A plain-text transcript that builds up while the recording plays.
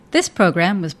This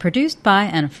program was produced by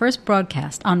and first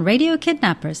broadcast on Radio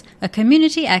Kidnappers, a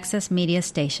community access media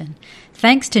station.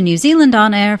 Thanks to New Zealand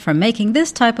On Air for making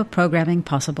this type of programming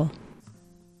possible.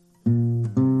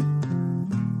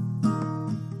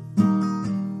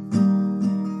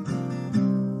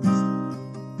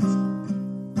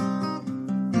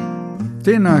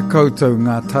 Tēnā koutou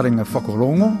ngā taringa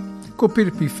whakarongo, ko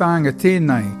piripi whānga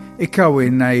tēnei e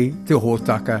kawe nei te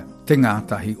hōtaka te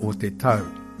ngātahi o te tau.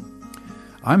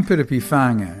 I'm Piripi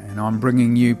Whānga and I'm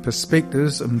bringing you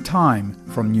perspectives and time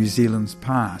from New Zealand's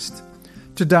past.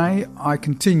 Today I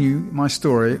continue my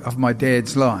story of my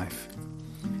dad's life.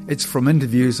 It's from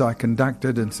interviews I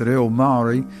conducted in Te Reo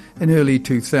Māori in early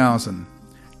 2000.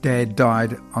 Dad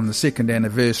died on the second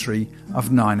anniversary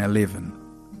of 9/11.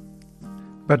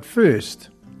 But first,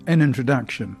 an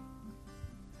introduction.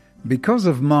 Because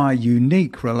of my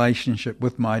unique relationship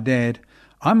with my dad,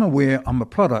 I'm aware I'm a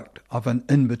product of an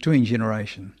in-between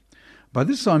generation. By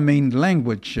this I mean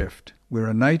language shift, where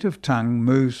a native tongue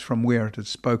moves from where it is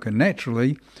spoken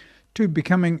naturally to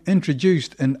becoming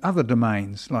introduced in other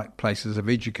domains like places of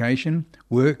education,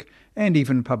 work, and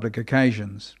even public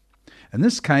occasions. In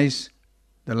this case,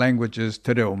 the language is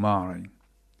Te Reo Māori.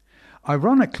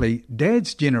 Ironically,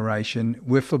 Dad's generation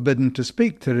were forbidden to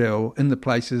speak Te Reo in the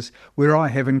places where I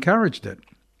have encouraged it.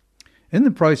 In the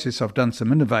process, I've done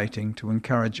some innovating to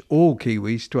encourage all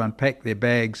Kiwis to unpack their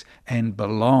bags and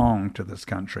belong to this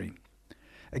country.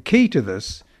 A key to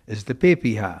this is the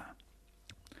pepehadad.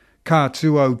 Ka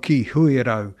tuau ki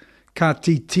huirau, ka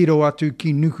ti tiro atu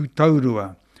ki nuku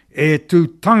taurua, e tu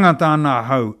tangata ana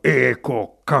hau, e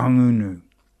ko kahungunu.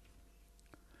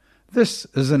 This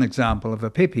is an example of a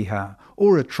pepehadad,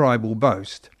 or a tribal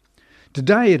boast.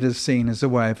 Today it is seen as a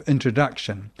way of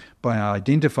introduction by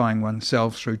identifying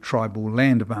oneself through tribal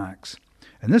landmarks.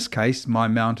 In this case, my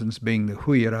mountains being the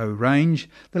Huirau Range,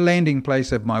 the landing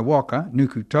place of my waka,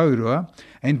 Nuku Taurua,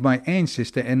 and my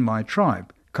ancestor and my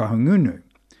tribe, Kahungunu.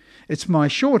 It's my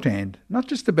shorthand, not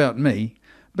just about me,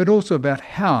 but also about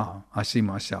how I see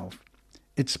myself.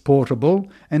 It's portable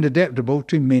and adaptable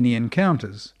to many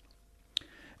encounters.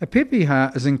 A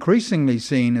pepehadad is increasingly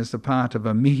seen as the part of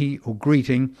a mihi or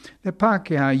greeting that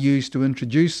Pākehā use to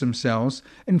introduce themselves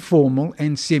in formal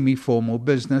and semi-formal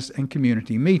business and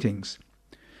community meetings.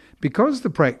 Because the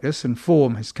practice and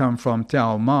form has come from Te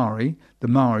Ao Māori, the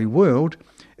Māori world,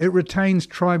 it retains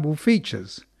tribal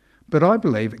features, but I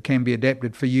believe it can be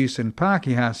adapted for use in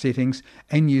Pākehā settings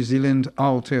and New Zealand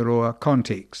Aotearoa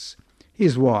contexts.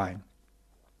 Here's why.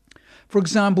 For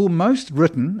example, most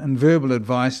written and verbal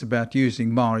advice about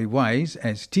using Māori ways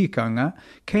as tikanga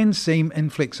can seem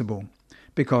inflexible,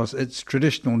 because it's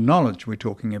traditional knowledge we're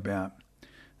talking about.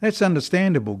 That's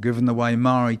understandable given the way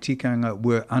Māori tikanga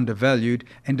were undervalued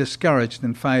and discouraged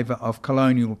in favour of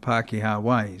colonial Pākehā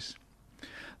ways.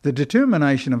 The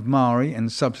determination of Māori and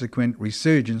subsequent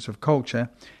resurgence of culture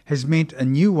has meant a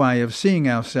new way of seeing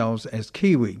ourselves as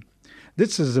Kiwi.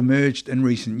 This has emerged in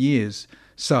recent years.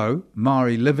 So,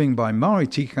 Māori living by Māori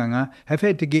tikanga have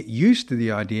had to get used to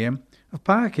the idea of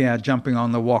Pākehā jumping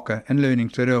on the waka and learning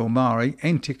Te Reo Māori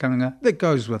and tikanga that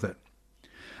goes with it.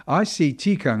 I see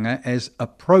tikanga as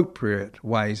appropriate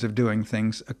ways of doing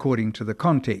things according to the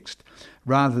context,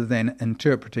 rather than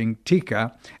interpreting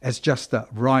tika as just the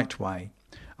right way.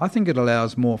 I think it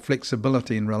allows more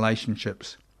flexibility in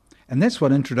relationships. And that's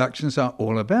what introductions are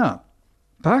all about.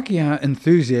 Pākehā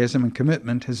enthusiasm and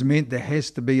commitment has meant there has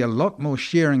to be a lot more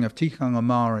sharing of tikanga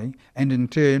Māori, and in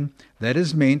turn that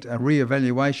has meant a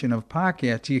re-evaluation of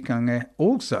Pākehā tikanga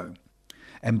also.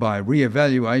 And by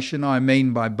re-evaluation I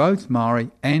mean by both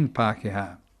Māori and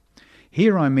Pākehā.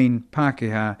 Here I mean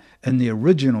Pākehā in the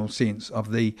original sense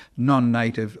of the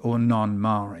non-native or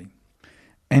non-Māori.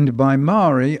 And by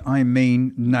Māori I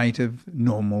mean native,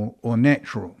 normal or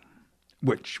natural,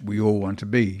 which we all want to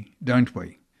be, don't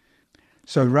we?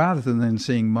 So rather than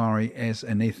seeing Māori as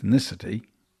an ethnicity,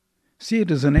 see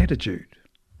it as an attitude.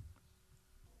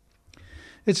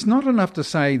 It's not enough to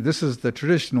say this is the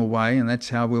traditional way and that's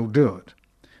how we'll do it,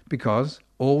 because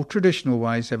all traditional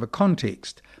ways have a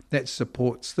context that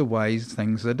supports the ways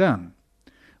things are done.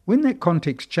 When that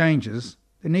context changes,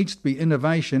 there needs to be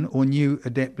innovation or new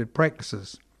adapted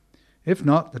practices. If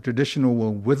not, the traditional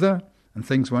will wither and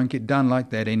things won't get done like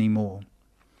that anymore.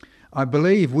 I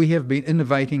believe we have been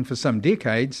innovating for some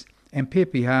decades, and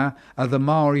pepehadad are the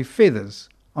Māori feathers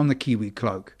on the Kiwi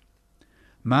cloak.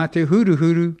 Mā te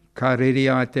huruhuru, ka rere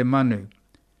ai te manu.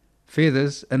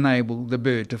 Feathers enable the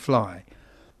bird to fly.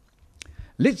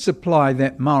 Let's apply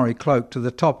that Māori cloak to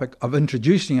the topic of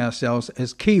introducing ourselves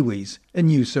as Kiwis in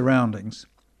new surroundings.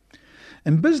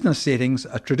 In business settings,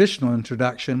 a traditional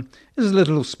introduction is a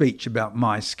little speech about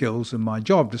my skills and my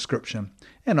job description,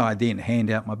 and I then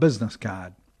hand out my business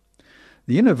card.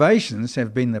 The innovations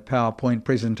have been the PowerPoint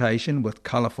presentation with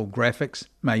colourful graphics,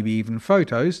 maybe even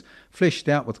photos, fleshed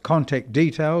out with contact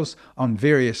details on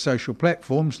various social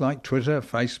platforms like Twitter,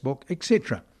 Facebook,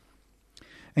 etc.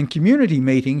 In community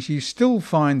meetings, you still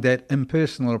find that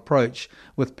impersonal approach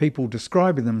with people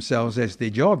describing themselves as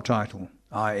their job title,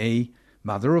 i.e.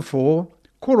 mother of four,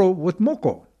 koro with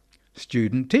moko,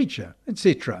 student, teacher,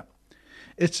 etc.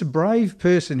 It's a brave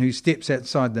person who steps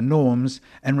outside the norms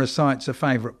and recites a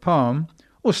favourite poem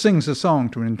or sings a song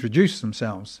to introduce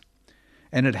themselves.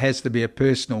 And it has to be a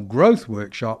personal growth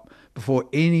workshop before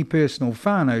any personal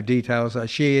whānau details are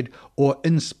shared or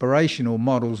inspirational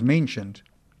models mentioned.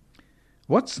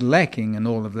 What's lacking in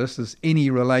all of this is any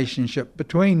relationship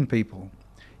between people.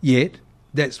 Yet,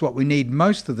 that's what we need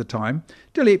most of the time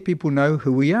to let people know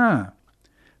who we are.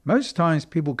 Most times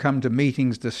people come to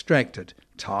meetings distracted,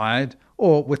 tired,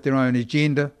 or with their own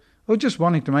agenda, or just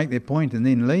wanting to make their point and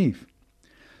then leave.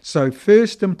 So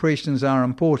first impressions are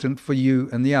important for you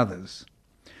and the others.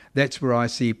 That's where I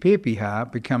see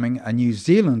pepeha becoming a New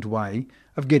Zealand way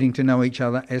of getting to know each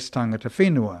other as tangata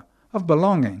whenua, of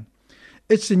belonging.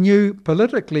 It's a new,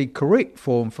 politically correct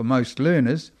form for most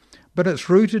learners, but it's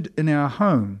rooted in our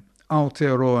home,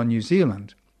 Aotearoa, New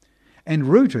Zealand, and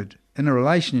rooted in a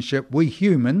relationship we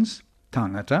humans,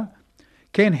 tangata,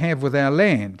 can have with our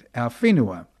land, our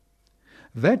whenua.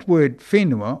 That word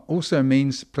whenua also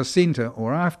means placenta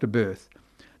or afterbirth,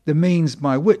 the means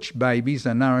by which babies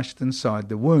are nourished inside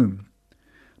the womb.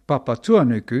 Papa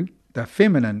Tuanuku, the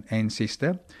feminine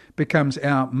ancestor, becomes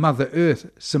our Mother Earth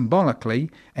symbolically,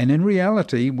 and in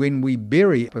reality when we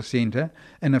bury placenta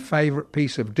in a favourite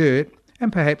piece of dirt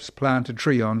and perhaps plant a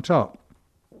tree on top.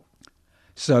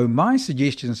 So my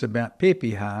suggestions about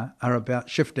pepeha are about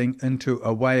shifting into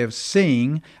a way of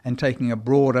seeing and taking a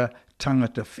broader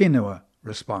tangata whenua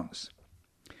response.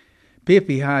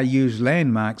 Pepeha use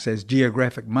landmarks as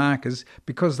geographic markers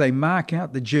because they mark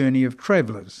out the journey of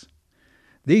travellers.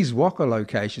 These waka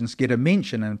locations get a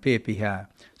mention in pepeha,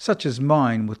 such as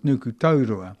mine with Nuku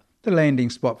Taurua, the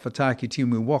landing spot for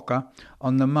Takitimu waka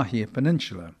on the Mahia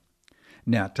Peninsula.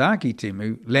 Now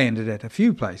Takitimu landed at a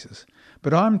few places,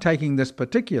 but I'm taking this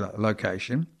particular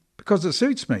location because it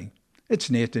suits me. It's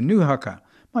near to Nuhaka,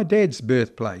 my dad's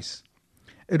birthplace.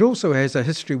 It also has a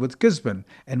history with Gisborne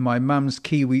and my mum's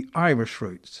Kiwi Irish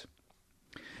roots.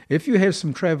 If you have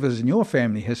some travellers in your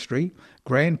family history,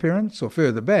 grandparents or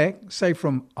further back, say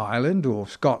from Ireland or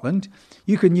Scotland,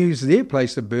 you can use their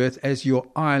place of birth as your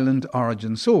island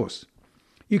origin source.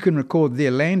 You can record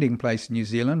their landing place in New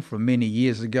Zealand from many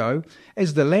years ago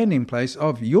as the landing place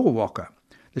of your waka,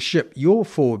 the ship your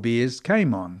forebears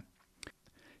came on.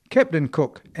 Captain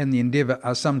Cook and the Endeavour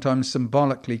are sometimes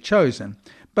symbolically chosen,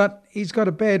 but he's got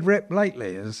a bad rep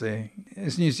lately, as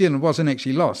New Zealand wasn't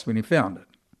actually lost when he found it.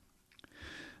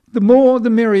 The more the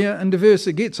merrier and diverse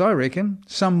it gets, I reckon.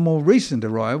 Some more recent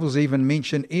arrivals even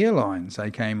mention airlines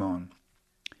they came on.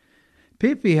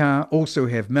 Pepeha also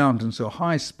have mountains or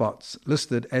high spots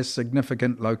listed as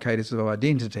significant locators of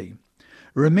identity.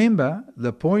 Remember,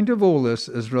 the point of all this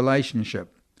is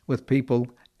relationship with people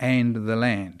and the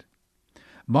land.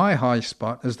 My high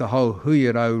spot is the whole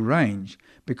Huirau range,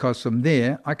 because from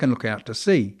there I can look out to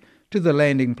sea, to the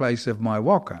landing place of my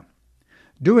waka.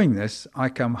 Doing this, I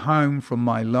come home from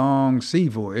my long sea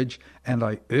voyage and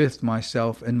I earth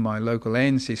myself in my local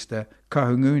ancestor,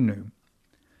 Kahungunu.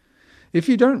 If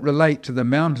you don't relate to the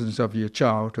mountains of your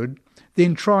childhood,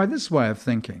 then try this way of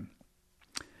thinking.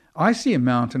 I see a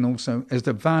mountain also as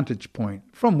the vantage point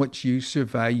from which you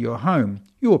survey your home,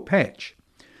 your patch.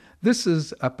 This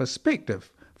is a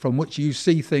perspective from which you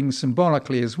see things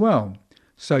symbolically as well.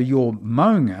 So your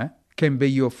maunga can be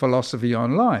your philosophy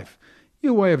on life,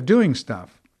 your way of doing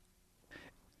stuff.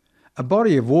 A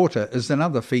body of water is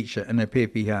another feature in a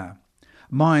pepeha.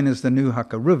 Mine is the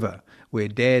Nuhaka River, where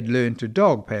Dad learned to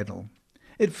dog paddle.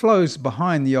 It flows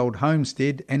behind the old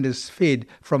homestead and is fed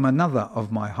from another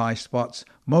of my high spots,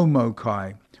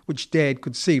 Momokai, which Dad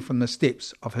could see from the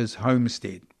steps of his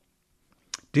homestead.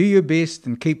 Do your best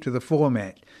and keep to the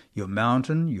format. Your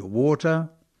mountain, your water,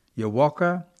 your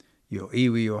waka, your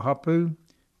iwi or hapu,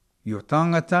 your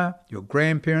tangata, your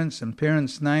grandparents and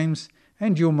parents' names,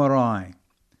 and your marae.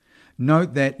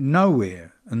 Note that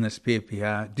nowhere in this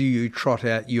pepeha do you trot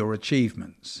out your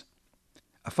achievements.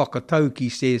 A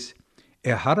whakatauki says, e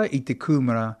hara I te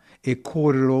kumara e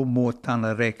kōrero mō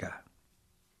tāna reka.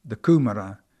 The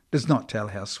kumara does not tell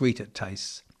how sweet it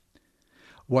tastes.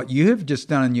 What you have just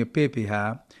done in your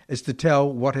pepeha is to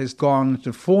tell what has gone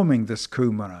into forming this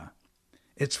kumara.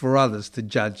 it's for others to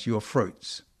judge your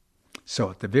fruits. So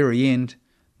at the very end,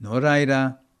 no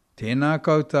reira, tēnā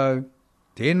koutou,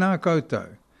 tēnā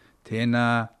koutou,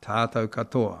 tēnā tātou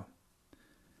katoa.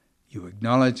 You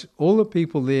acknowledge all the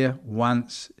people there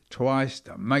once, twice,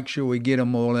 to make sure we get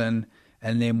them all in,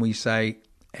 and then we say,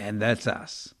 and that's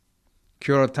us.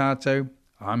 Kia ora tātou,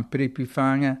 I'm Piripi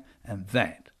Whānga, and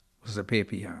that was the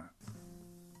pepehadad.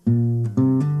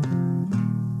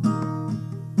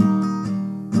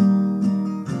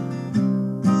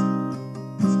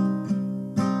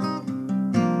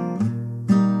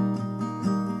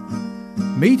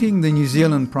 Meeting the New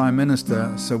Zealand Prime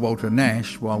Minister, Sir Walter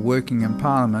Nash, while working in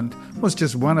Parliament was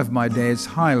just one of my dad's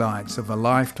highlights of a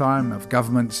lifetime of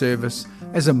government service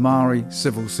as a Māori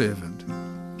civil servant.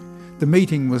 The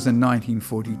meeting was in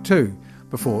 1942,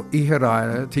 before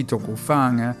Iharaira Titoko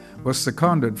Whānga was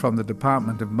seconded from the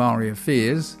Department of Māori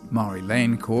Affairs, Māori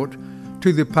Land Court,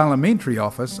 to the parliamentary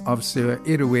office of Sir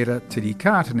Eruera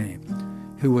Tirikātene,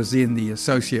 who was then the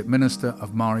Associate Minister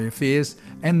of Māori Affairs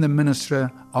and the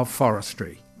Minister of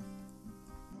Forestry.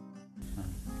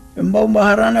 Mau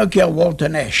maharana kia Walter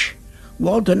Nash.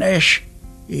 Walter Nash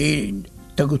i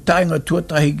taku tainga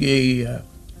tuatahi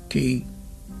ki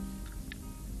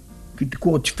te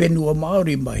kōti whenua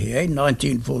Māori mai,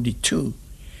 1942.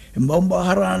 Mau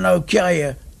maharana kia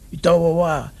ia i taua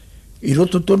wā, i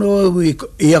roto tono au i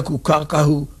aku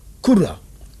kākahu kura.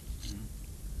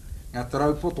 Ngā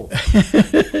tarau poto.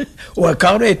 O a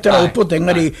kaore e tarau poto,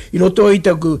 engari i roto i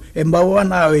taku e mau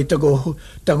ana i taku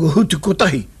hutu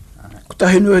kotahi.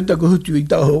 Kotahi nui e taku hutu i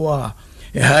tau wā.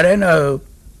 E harena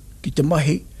ki te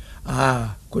mahi,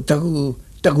 ko taku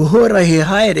huarahi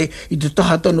haere i te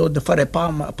taha tono o te whare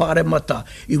pāremata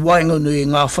i waingonui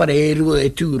ngā whare e rua e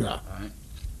tūra.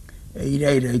 I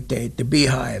reira i te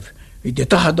beehive, i te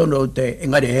taha tono o te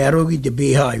engari e arogi te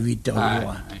beehive i tau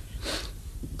wā.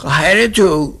 Ka haere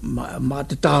tū mā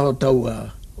te taha o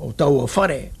tau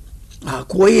whare.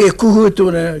 Ko e kuhu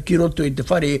tūna ki roto i te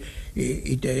whare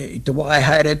i te wai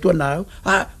haere tū nāu.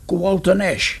 Ko Walter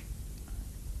Nash.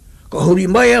 Ka huri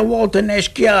mai a Walter Nash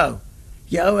ki au.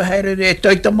 Ki au haere re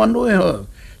taita manoe ho.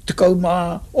 Te kau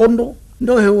mā ono,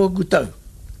 nohe o kutau.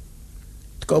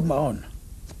 Te kau mā ono.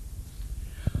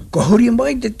 Ka huri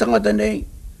mai te tangata nei.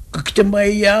 Ka kite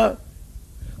mai i au.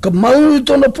 Ka maunu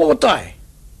tōna pōtai.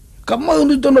 Ka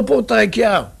maunu tōna pōtai ki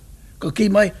au. Ka ki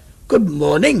mai, good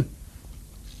morning.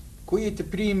 Koe e te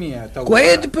premier. Koe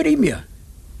e te premier.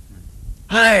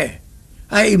 Hai,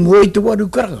 mua i te waru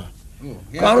karaka.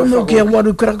 Ka arono ki a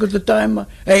waru karaka te taima.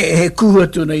 He kuha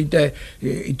tūna i te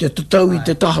tatau i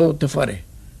te taha o te whare.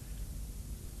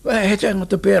 He tanga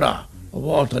te pērā, o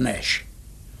Walter Nash.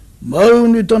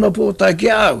 Maunu tōna pōtai ki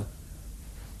au.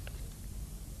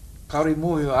 Kaore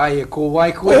mohi o ai e ko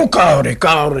wai koe. O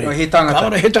kaore. No, he tangata.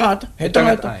 Kaore, he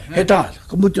tangata.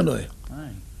 Ka mutu noi.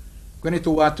 Koe ne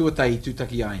tō wā tuatahi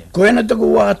tūtaki aia. Koe na taku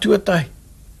wā tuatahi.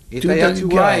 E tai atu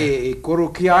wā e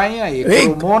koro ki aia, e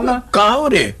koro mona.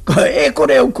 Kaore. E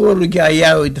kore au koro ki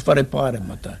aia au i te whare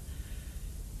pāremata.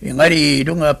 Engari i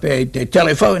runga pe i te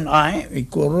telefone ai, i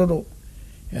kororo.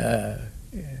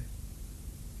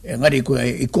 Engari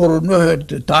koe i koro nuhe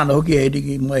te tāna hoki e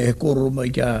riki mai he koro mai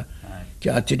kia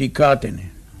Tirikātene.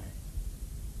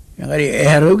 Engari e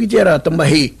haroki te rā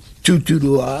tamahi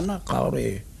tūturu ana,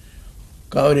 kaore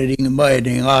ringa mai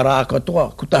ni ngā rā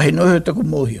katoa, kutahi noho taku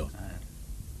mohio.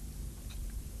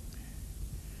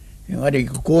 Engari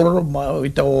ka kororo mau i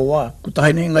tau wā,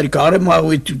 kutahi ni engari kaore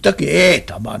mau i tūtaki,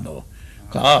 tamano,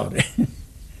 kaore.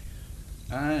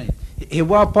 He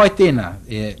wā pai tēnā,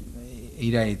 i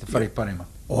rei te whare parema.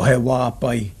 O he wā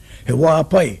pai,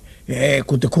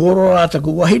 ko te kororo a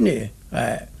taku wahine,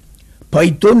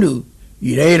 pai tonu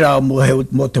i reira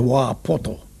mo te wā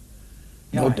poto.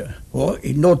 No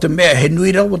te mea, he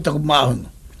nui rau o taku māhunga.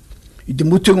 I te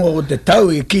mutunga o te tau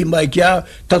e ki mai ki au,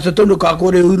 tata tonu ka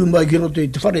kore uru mai ki roto i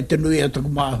te whare te nui a taku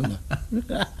māhunga.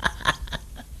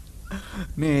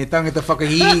 Ne, tangata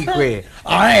whakahihi koe.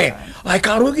 Ai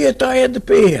ka roki e tae te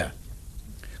pēhea.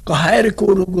 Ka haere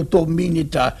kōruku tō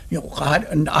minita,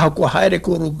 ko haere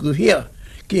kōruku hea,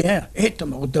 ki hea, he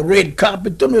tama o te red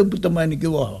carpet tonu e puta mai ni ki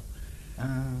waho.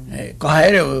 Ka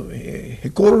haere, he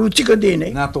kōruru tika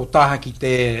tēnei. Ngā tō taha ki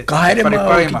te ka haere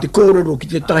mao ki te kōruru, ki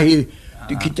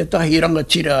te tahi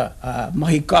rangatira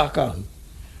mahi kākahu.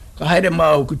 Ka haere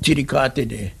mao ku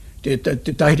Tirikātene, te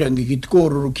tahirangi ki te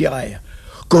kōruru ki aia.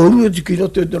 Ko huru ki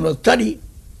roto tōna tari,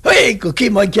 hei, ko ki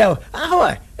mai ki au,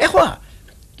 ahoi,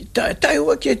 tai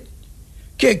ua kia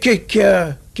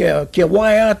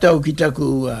wai atau ki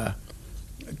taku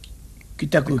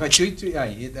kai tuitui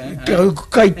ai.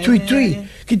 Kai tuitui,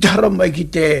 ki te hara mai ki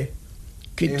te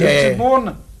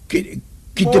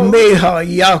ki te meha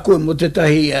I a koe mo te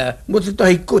tahi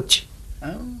koti.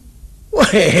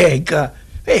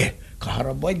 Ka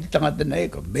hara mai te tangata nei,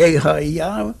 ka meha I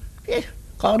a,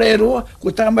 ka re roa, ko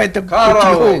tā mai te koti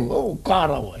ho,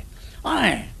 kārawai.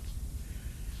 Ai.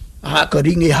 Ka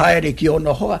ringi haere ki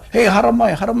ona hoa, hara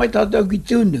mai tātou ki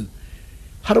tūnu.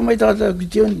 Hara mai tātou ki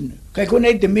tūnu. Kai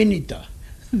konei te minita.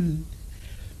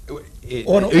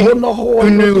 Ona hoa.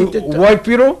 Unu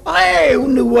waipiro? Ai,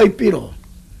 unu waipiro.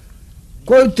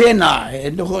 Ko tēnā,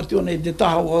 noho te one te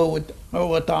taha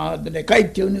o taha, tene kai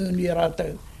te unu ni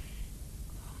rātou.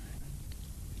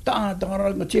 Tāna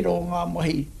tangaranga tiro o ngā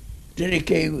mahi, tere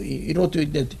kei I roto I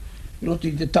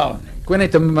te tāone. Koe nei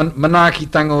te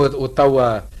manaakitanga o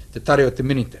taua te tare o te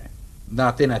minite.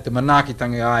 Nā tēnā, te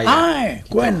manaakitanga ai. Ai,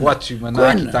 koena. Te watu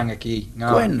manaakitanga ki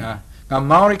ngā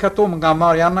Māori katoa, ngā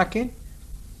Māori anake?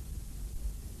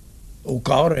 O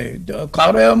kaore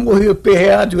a mohi o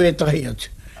pehehadu e tahi atu.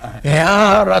 He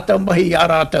aha rata mahi a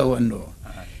rātau anō.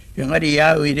 Engari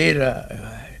au I reira,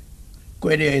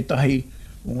 koe rea e tahi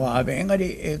o ngā awe. Engari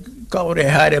kaore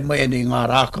haere mai ni ngā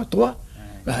rā katoa.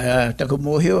 Taku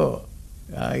mohi o,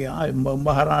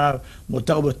 mahara mo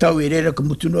tau I reira ka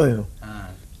mutu noho.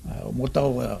 Mo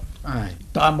tau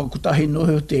tāma kutahi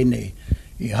noho tēnei.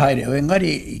 I haere, o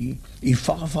engari I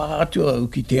whakawha atu au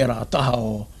ki tērā taha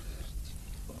o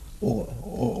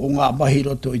ngā mahi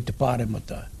roto I te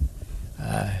pāremata.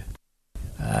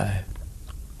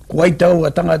 Kuai tau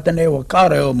a tangata nei wa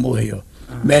kāre o mohi o.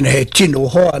 Mena he tino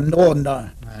hoa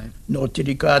nōna. No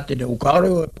tirikātene o kāre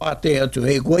o pāte atu.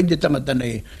 He kuai te tangata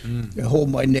nei. E ho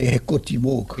mai nei he koti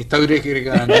mōku. I tau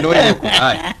reka noi mōku.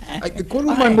 Ai,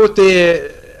 koro mai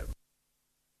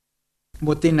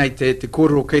mo tēnei te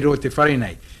koro kei roa te whare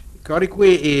nei. Kāre koe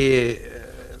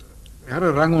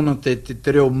hara rangono te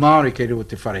reo Māori kei roa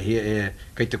te whare.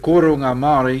 Kei te koro ngā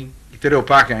Māori, I te reo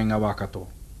Pākehā ngā wakato.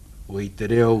 O I te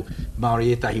reo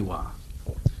Māori etahi wā.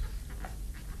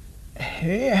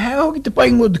 He hoki te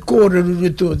pai mo te kōrero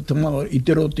rito I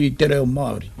te roto I te reo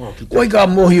Māori. Koe ka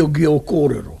mohi o ki o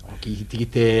kōrero. Ki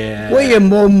te... Koe e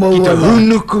mōmau... Ki te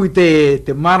hunuku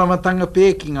te maramatanga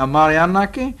pē ki ngā Māori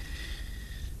anake.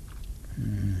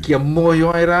 Kia mohi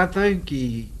o ai rātou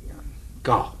ki...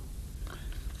 Ka.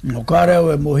 No kāre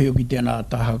au e mohi o ki tēnā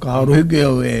taha. Ka haruhige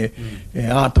au e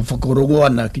āta whakarongo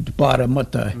ana ki te pāra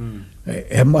mata.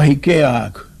 E mahi ke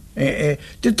āku.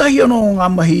 Te tahi ono ngā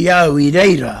mahi au I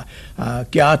reira.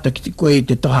 Ki āta ki te koe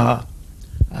te taha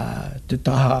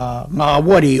ngā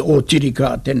wari o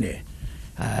tirika tene.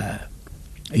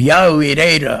 Iau I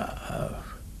reira.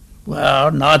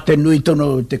 Nā te nui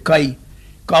tono te kai.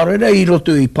 Ka rera I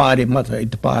roto I pāre mata, I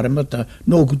te pāre mata,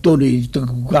 nō kutoni I te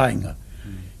kukainga.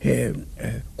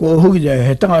 Kua hui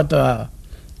he tangata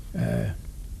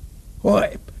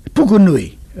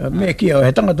pukunui, me kia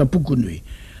he tangata pukunui.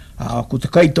 Ko te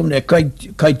kai tone,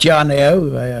 kai tiane au,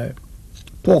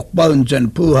 pork bones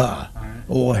and puha,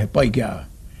 o he pai kia.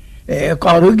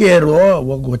 Ka rugi e roa,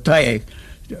 wako tai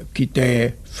ki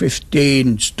te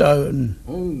 15 stone,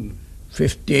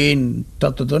 15,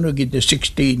 tatatono ki te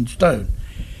 16 stone.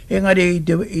 Engari I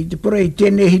te pura I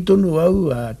tēnei hitonu au,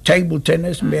 table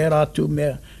tennis, mea rātu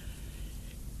mea.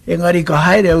 Engari ka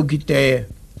haere au ki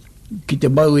te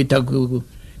mau I taku,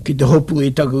 ki te hopu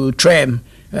I taku tram.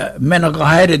 Mena ka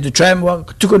haere te tram wa,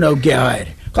 ka tukuna au kia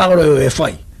haere. Ka roi e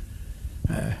whai.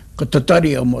 Ka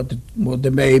tatari au mo te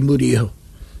mea I muri ho.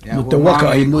 Mo te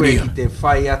waka I muri ho. Ki te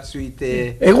whai atu I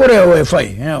te... E kore au e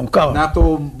whai. Nā tō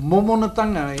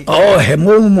momonatanga? He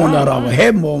momona rawa,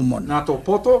 he momona. Nā tō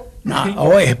poto? Nā,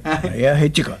 he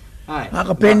tika.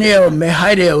 Aka pene au me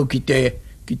haere au ki te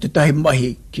tahi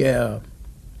mahi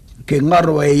ke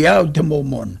ngaro e iau te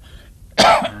momona.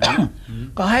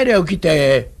 Ka haere au ki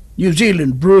te New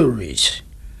Zealand breweries.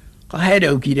 Ka haere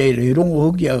au ki reira I rongo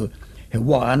hoki au he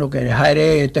wā ano ke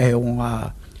haere e tahe o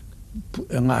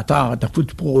ngā tāngata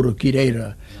football ki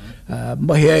reira.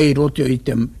 Mahi ai roto I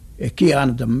te ki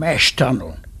ana te mash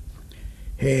tunnel.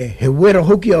 He wera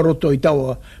hoki a roto I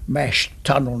taua mash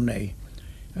tunnel nei.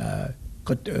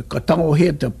 Ka tango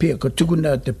hea te pia, ka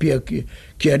tukuna te pia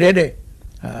ki a rere,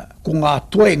 ko ngā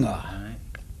toenga.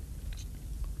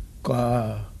 Ka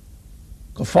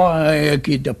whae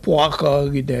ki te poaka,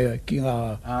 ki ngā,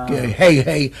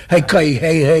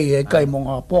 hei kai mo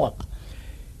ngā poaka.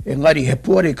 Engari he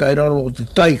puare kai raro te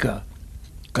taika,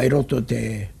 kai roto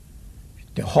te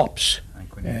hops,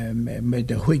 me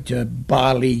te huita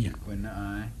barley.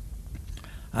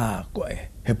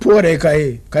 He puare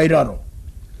kai raro.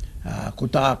 Ko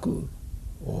tāku,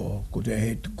 ko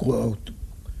te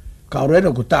ka reira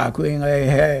ko tāku,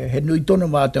 he nui tonu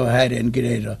mātou haere en ki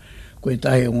reira, ko e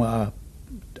tahi o ngā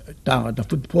tāngata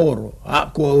football,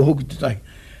 ko hoki te tahi.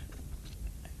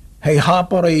 hei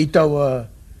hāpara I tau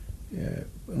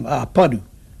ngā paru.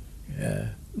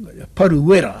 Paru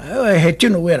wera, he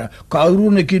tino wera. Ka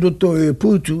urune ki roto e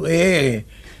pūtu he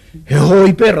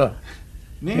hoi pera.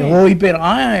 He hoi pera,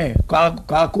 ai,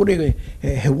 ka kore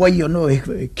he wai anō,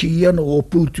 he ki anō o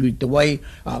pūtu I te wai,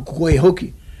 a koe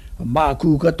hoki. Mā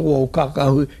kū katoa o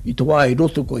kākahu I te wai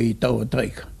roto koe I tau a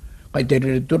taika. Kai te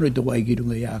rere tono I te wai ki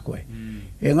runga I a koe.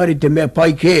 Engari te mea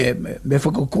pai ke, me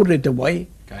whakakore te wai,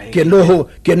 ke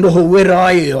noho wera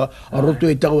ai a roto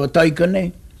I tau a taika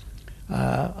nei.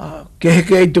 Ke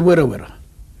heke ai te wera,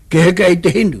 ke heke ai te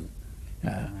hinu.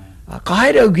 Ka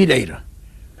haere au ki reira.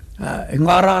 E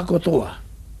ngā rā kotoa.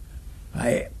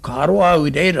 Ka aroa au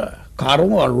I reira. Ka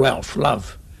aroa Ralph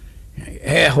Love.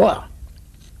 He hoa.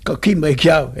 Ka ki mai ki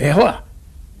au. He hoa.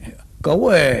 Ka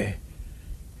ua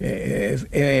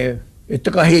e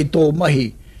takahi tō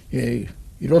mahi I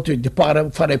roto I te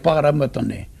whare pāramata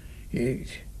ne. E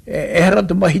hera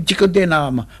te mahi tika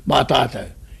tēnā mā tātou.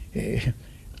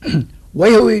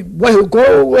 Waihu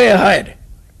kou e haere.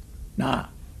 Nā.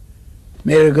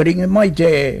 Mera ka ringa mai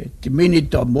te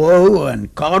minita mohu an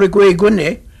kaore koe I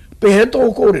kone, pehe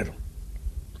tō kōrero.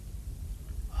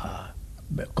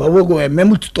 Kaua koe me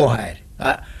mutu tō haere.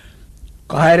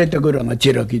 Ka haere te kuranga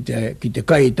tira ki te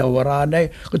kai tawa rānei.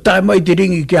 Ka tai mai te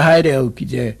ringi ki haere au ki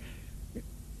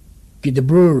te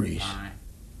breweries.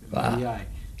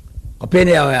 Ka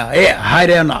pene au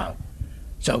haere anā.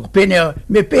 So ka pene au,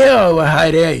 me pehe au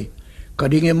haere ai. Ka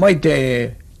ringi mai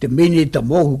te minita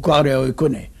mohu kaore au I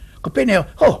kone. Ka pene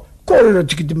au, kōrero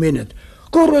tiki te minita.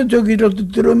 Kōrero tiki roto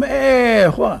te rume,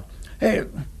 hoa.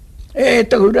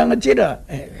 Takuranga tira.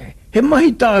 He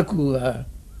mahi tāku,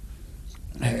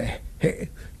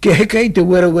 ke hekei te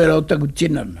wera o taku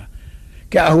tinana.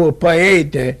 Ke ahua pai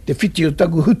te whiti o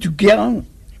taku hutu ki au,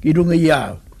 I runga I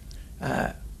au.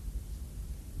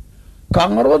 Ka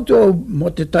ngaroto mo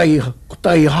te tai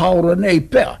haora nei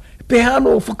pea. Pea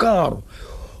no whakaaro.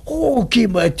 Ki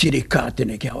mai tiri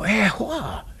kātene ki au.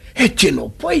 Hoa, he tino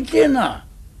pai tēnā.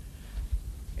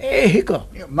 Hika.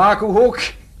 Māku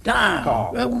hoki. Tā,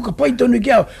 ka pai tonu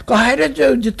ki au. Ka haere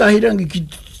te tahirangi ki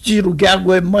tiro ki au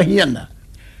koe mahi ana.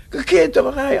 Ka kia te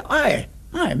wakai,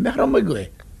 mehara mai koe.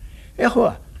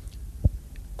 Hoa,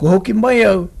 ka hoki mai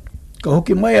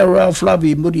au Ralph Love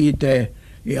I muri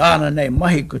I ana nei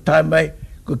mahi, ka tai mai,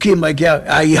 ka ki mai ki au.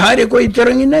 I haere koe I te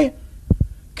rangi nei.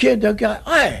 Kia te ki au,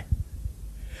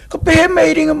 ka pehe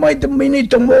mai ringa mai te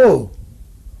minita mō.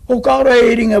 Ho kaora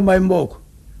ringa mai mō.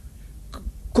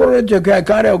 Kore te kia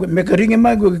kāre au, me ka ringa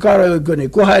mai koe kāre au kone,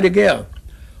 ko haere ki au.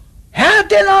 Hea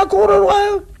tēnā kōrero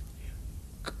au.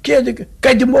 Kia te,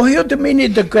 kai te mohi o te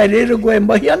minita, kai rere koe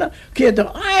mahi ana, kia te,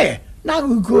 nā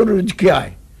koe kōrero te ki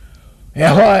ai. E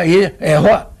hoa.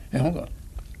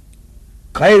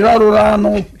 Kai raro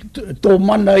rāno tō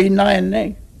mana I nai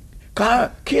nei.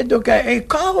 Kia te kai,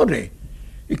 kāore.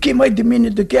 Ki mai te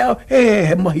minita ki au,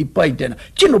 he mahi pai tēnā.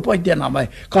 Tino pai tēnā mai.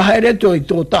 Ka haere to I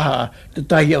tō taha, te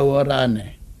tahi au a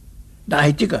rāne. Nā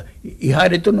he tika, I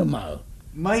haere tono māu.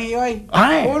 Mahi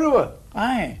ai? Korua?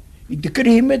 I te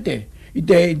kirihimete. I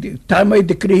te taimai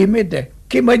te kirihimete.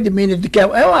 Ki mai te minita ki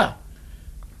au, ewa.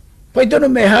 Pai tono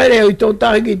me haere au I tō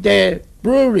taha ki te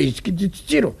breweries, ki te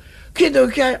titiro. Ki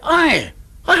tō ki ai,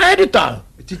 haere tāu.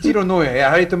 Titiro noe,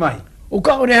 haere te mahi? O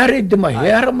kaore haere te mahi,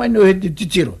 hara mai no he te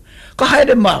titiro. Ka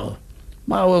haere māu.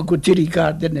 Māu ko tiri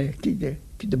kātene ki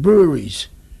te breweries.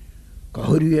 Ka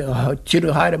huri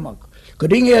tiro haere mako. Ka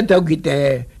ringi atau ki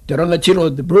te ranga tiro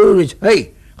the breweries.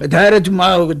 Hei, ka te haere tu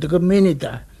māu ka te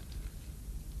minita.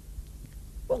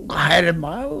 Ka haere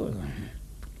māu.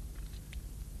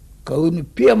 Ka unu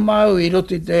pia māu I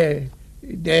roto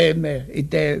I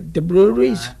te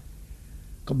breweries.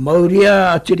 Ka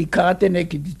mauria tiri kātene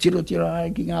ki te tiro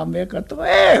hae ki ngā mea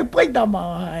katoa. Pai tā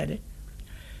māu haere.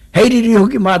 Heiriri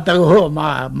hoki mātau ho,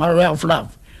 mā Ralph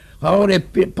Love. Ka ore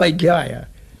pai ki aia.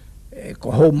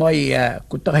 Ko ho mai,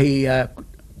 ko tahi,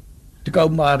 te kau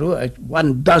māru,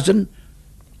 1 dozen.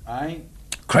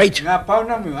 Crate. Ngā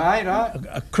paunamu, rā.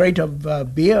 A crate of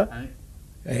beer.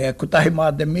 Ko tahi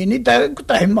mā te minita, ko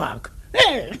tahi māk.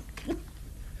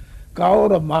 Ka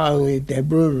ora māu I te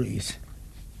breweries.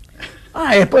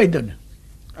 Pai tonu.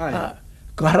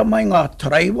 Ka hara mai ngā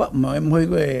taraiwa, mai mohi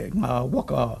koe ngā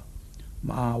waka,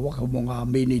 mā waka mo ngā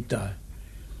minita.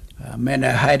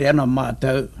 Mena haere ana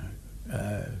mātau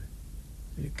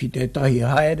ki te tahi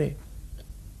haere.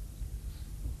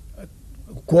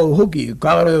 Kua hoki,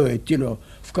 kāro e tino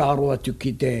whakaaro atu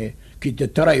ki te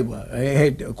taraiwa.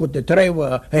 Ko te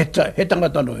taraiwa he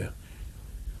tangata noia.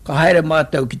 Ka haere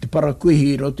mātau ki te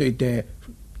parakuihi roto I te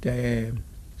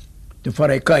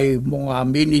wharekai mo ngā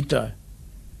minita.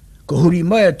 Ko huri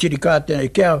mai a tiri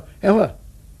kātene kia, ewa,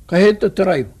 Ka he te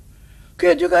tarai.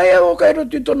 Ke te kai o kai ro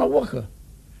te tona waka.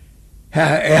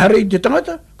 E hari te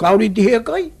tangata, kauri te hea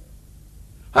kai.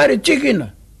 Haere tikina.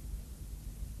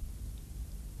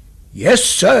 Yes,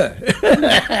 sir.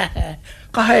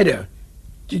 Ka haere.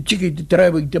 Te tiki te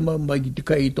tarai waki te mamai ki te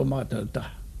kai i tō mātou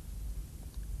taha.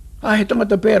 He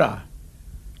tangata pērā.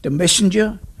 The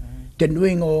messenger, te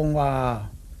nuinga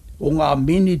o ngā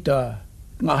minita,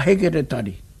 ngā hekere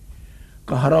tari.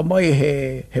 Ka haramai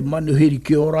he manuhiri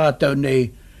ki o rātau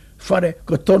nei whare,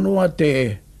 ka tonua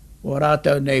te o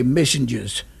rātau nei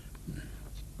messengers,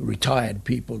 retired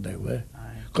people they were.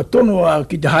 Ka tonua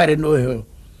ki te haere noi ho,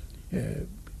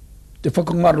 te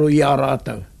whakangaro i a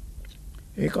rātau.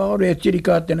 E ka ore e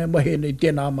tirika tēnei mahi nei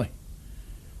tēnā mai.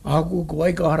 Aku ko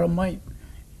ai ka haramai.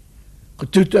 Ka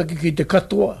tūtaki ki te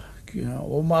katoa,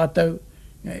 o mātou,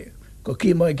 ka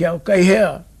ki mai ki au, kai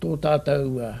hea, tō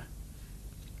tātou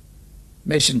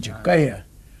messenger, kai hea.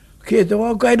 Kia te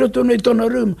wau, kai roto nei tōna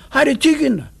room, haere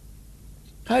tikina.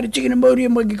 Haere tikina mauri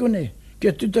mai ki kone,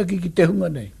 kia tūtaki ki te hunga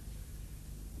nei.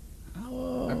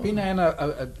 Pina ena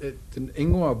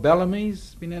ingoa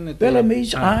Bellamy's, pina ena te...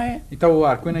 Bellamy's, ai. I tau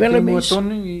ar, koe na te ingoa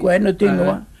tonu? Koe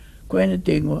na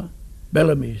te ingoa,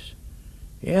 Bellamy's.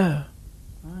 Yeah.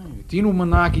 Tino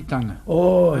manaki tanga.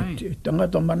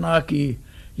 Tangata manaki,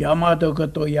 ia mātou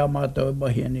katoa, ia mātou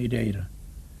mahi ani reira.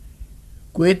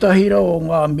 Koe tahira o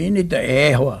ngā minita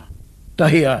e hoa,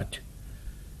 tahi atu.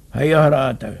 Hei aha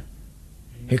rātou.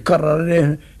 He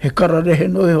kararehe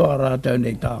noi hoa rātou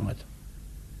nei tāngata.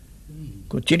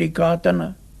 Ko tiri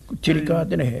kātana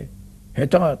he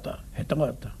tangata.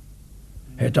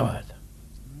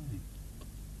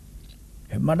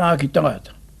 He manaki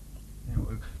tangata.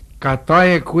 Ka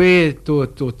tae koe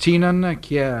tō tinana,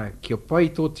 kia pai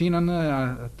tō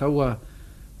tinana, taua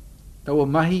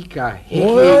mahi ka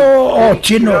heke.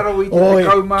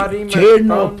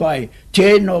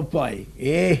 Tēno pai,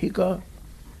 e hika.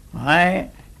 Ai,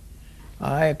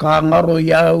 ka ngaro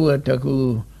iau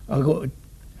taku,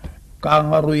 ka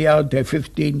ngaro iau te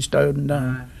 15 stone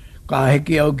na, ka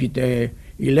heke au ki te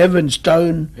 11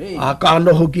 stone, a ka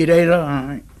noho ki reira.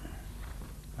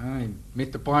 Ai, me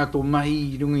te pai tō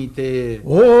mahi i rungi te...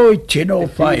 tēno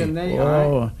pai.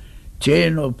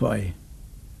 Tēno pai.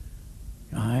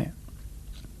 Ai.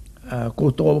 Ko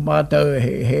tō mātou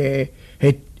he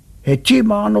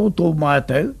tīmano tō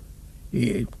mātou.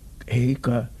 He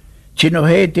ka tino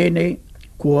he tēnei,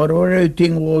 kua rorau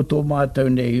tingo o tō mātou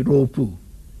nei rōpū.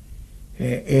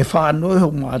 E whānoi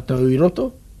ho mātou i roto.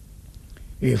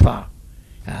 E whā.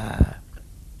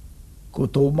 Ko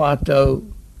tō mātou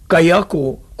kai ako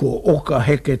ko oka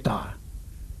heke tā.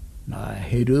 Nā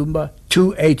he rūma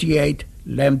 288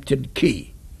 Lambton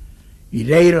Key. I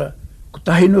reira, ko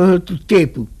tahi noho tu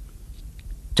tepu,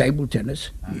 table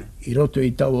tennis, i roto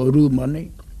i tau o rūma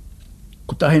nei,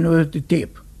 ko tahi noho tu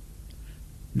tepu.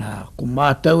 Nā, ko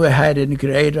mātau e haere ni ki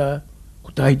reira,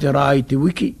 ko tahi te rā i te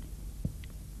wiki.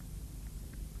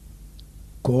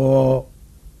 Ko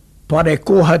pare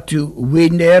kohatu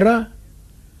Winera,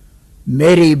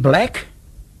 Mary Black,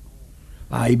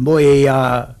 ai moe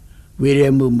a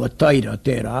wiremu mataira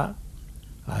tērā,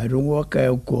 ai rongoa kai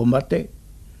au kua mate,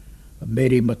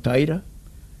 Mary Mataira,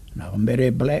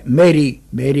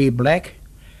 Mary Black,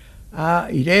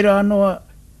 i reira anoa,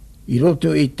 i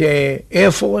roto i te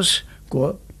Air Force,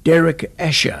 ko Derek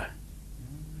Asher.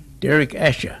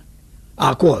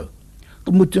 Ko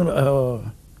mutu,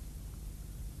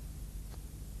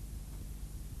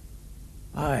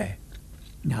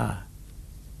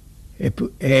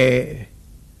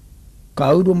 ka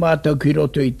uru mātou ki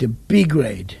roto i te B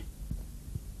grade.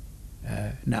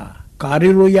 Ka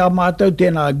riro ia mātou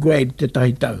tēnā grade te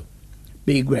tahi tau.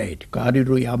 B grade. Ka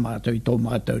riro ia mātou i tō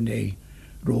mātou nei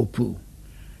rōpū.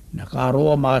 Ka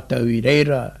roa mātou i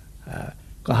reira,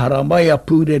 ka haramai a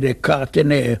pūrere kā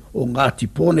tene o Ngāti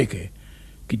Pōneke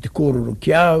ki te kōrero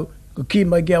ki au. Ka ki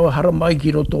mai ki au haramai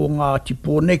ki roto o Ngāti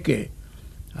Pōneke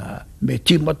me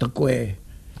tīmata koe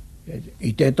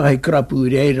i tētahi krapu i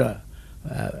reira.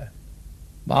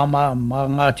 Mā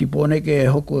Ngāti Pōneke e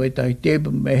hoko e tahi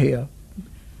tepu mehea.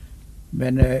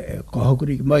 Mene ka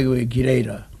hokuri ki mai o e ki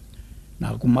reira.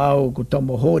 Nā ku māo ko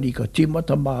tamo hori ka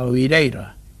tīmata māo i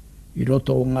reira. I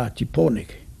roto o Ngāti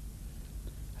Pōneke.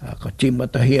 Ka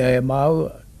tīmata hia e māo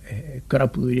e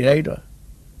krapu i reira.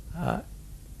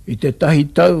 I te tahi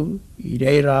tau i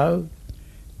reira au.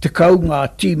 Te kau ngā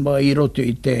tīma i roto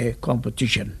i te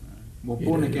competition. Mo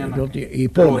Pōneke ana? I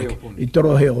Pōneke. I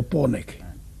torohe o Pōneke.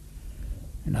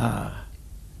 Nā,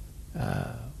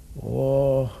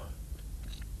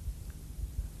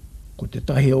 ko te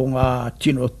tahi o ngā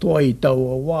tino toa i tau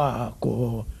o wā,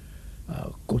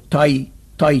 ko tai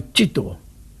tito,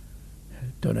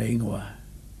 tōna ingoa.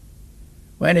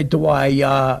 Waene toa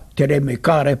ia te reme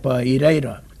kārepa I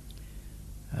reira.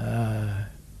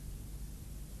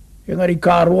 Engari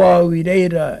kā roa au I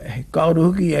reira, he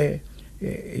kauruhuki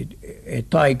e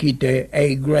tai ki te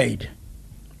A grade.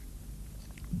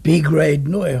 B grade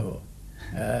noe ho.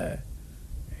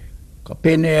 Ka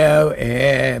pene au,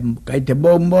 kai te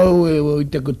mau I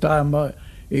te kutama,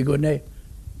 I kone,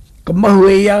 ka mahu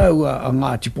e iau a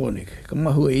ngā tiponik, ka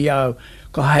mahu e iau,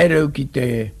 ka haerau ki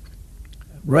te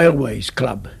Railways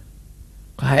Club,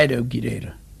 ka haerau ki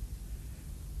reira.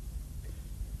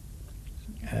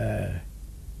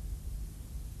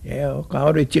 Ka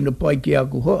ore tino pai ki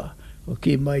aku hoa, o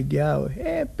ki mai ki au,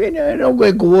 pene e rongo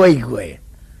e kuoi koe.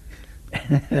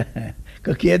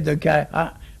 Ka kia te kai,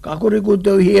 ka kore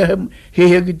koutou hea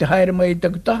ki te haere mai I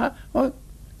taku taha,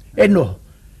 e no.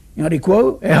 Ngari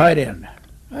kou, e haere ana.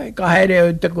 Ka haere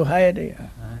au taku haere.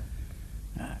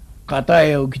 Ka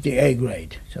tae au ki te A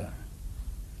grade. So.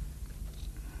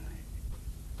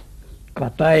 Ka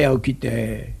tae au ki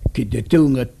te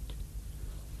tūnga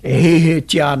e hehe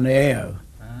tiana e au.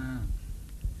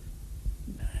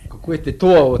 Ko koe te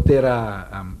toa o tērā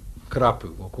karapu,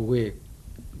 o koe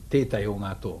tētai o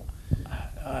ngā toa.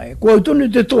 Kua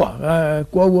tonu te toa,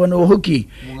 kua wana o hoki.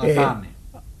 Mga tāne.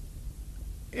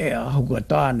 Ahukua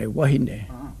tāne, wahine,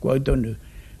 kua tonu.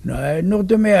 No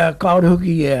te mea kaore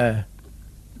hoki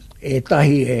e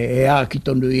tahi e āki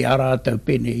tonu I arātau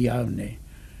pene I au nei.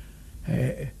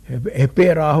 He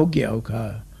pērā hoki au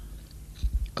ka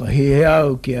hehe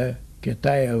au kia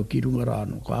tae au ki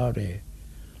rungarāno,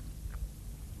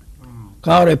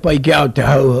 kaore pai ki au te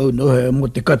hau nohe mo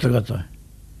te katakata.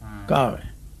 Kaore.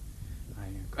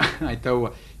 Ai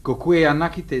taua, ko koe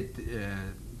anaki te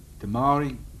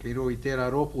Māori, kei ro I tērā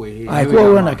ropo e he... Ai, kua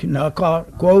wanaki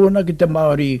te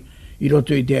Māori I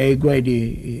roto I te A grade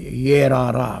I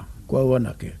era rā, kua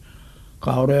wanaki.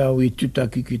 Kaore au I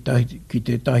tutaki ki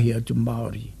te tahi atu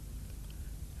Māori.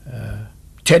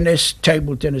 Tennis,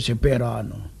 table tennis e pērā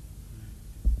anō.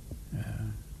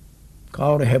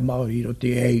 Kaore he Māori I roto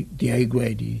I A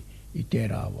grade I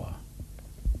tērā wā.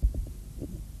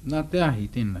 Nā te ahi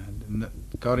tēnā.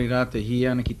 Kaore rā te hi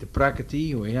ana ki te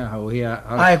prakati o hea hau hea...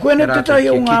 Ai, koe ne te tahi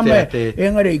o ngā mea,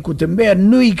 engari, ko te mea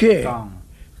nui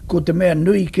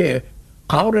ke,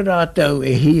 kaore rā tau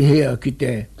e hi hea ki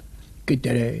te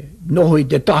noho I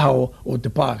te taha o te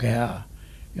Pākehā.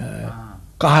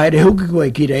 Ka haere hoki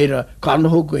koe ki reira, ka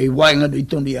noho koe I wainganu I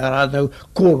toni a rātau,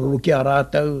 kōroro ki a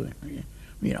rātau.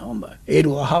 E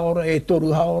rua haora, e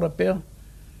toru haora pēr.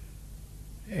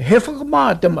 He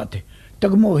whakamā te mate.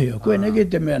 Taka mohio, koe nege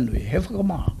te mea nui, he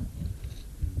whakamā.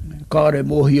 Kāre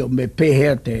mohio me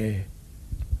pēhea te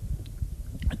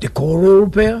kōroro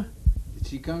pēr. Te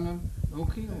tikanga,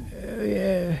 oki?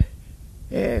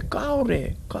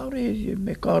 Kāore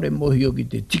mohio ki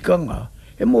te tikanga.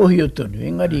 He mohio tonu,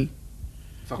 engari.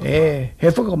 He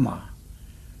whakamā.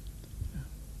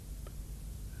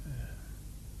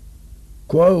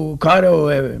 Kāre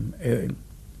o e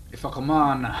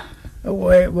whakamā ana.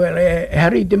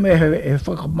 Hari te mea he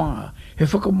whakamā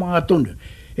tonu.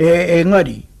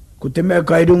 Engari, ko te mea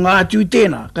kai runga atu I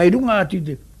tēnā, kai runga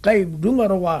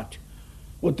rawa atu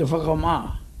o te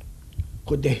whakamā,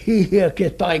 ko te hehea ke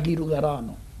tai ki runga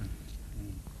rāno.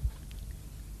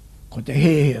 Ko te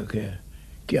hehea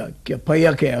kia pai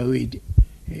ake au I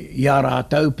a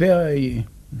rātau pēr,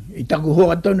 I taku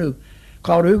hoa tonu,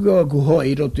 kaore huka ku hoa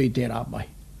I roto I tērā mai.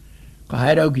 Ka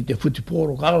haerau ki te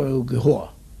whutuporo, kaore au ki hoa.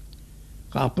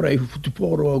 Ka prei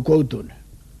whutuporo au koutone.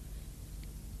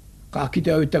 Ka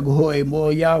kite au taku hoa I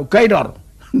mō iau, kairaro.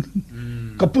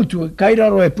 Ka putu,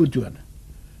 kairaro e putu ana.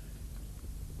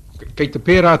 Kei te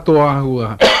pērā toa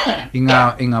ahua I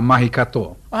ngā mahi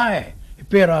katoa. Ai, he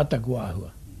pērā taku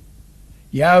ahua.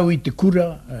 Iau I te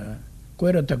kura,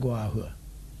 koera taku ahua.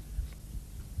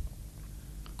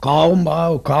 Kao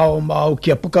mau,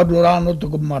 kia pukaru rāno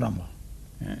tuku marama.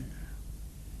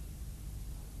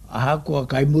 Aha kua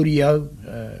kai muri au,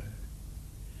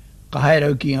 ka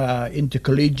haerau ki ngā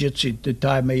intercollegiates I te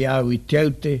taime iau I te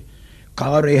aute,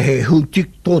 kaore he hutik,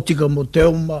 tōtika mo te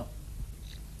oma,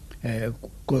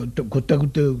 ko taku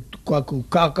te kuaku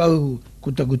kākau,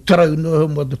 ko taku tarau noho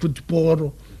mo te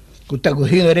whutuporo, ko taku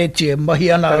hingareti e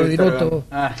mahi ana au I roto.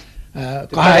 Ka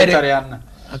haere ana.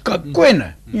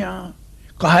 Koena,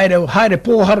 ka haere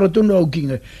pōhara tunu au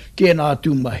ki ngā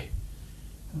tūmai.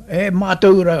 E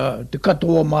mātou ra, te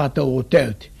katoa mātou o te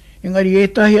aute. Engari e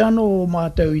tahi anō o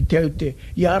mātou I te aute,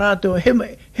 I a rātou,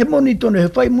 he moni tonu, he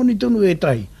whai moni tonu e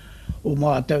tahi o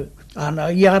mātou.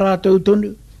 Ana, I a rātou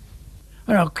tonu.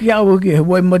 Ana, ki au ki he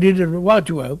wai marira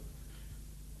wātu au,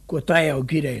 ko tai au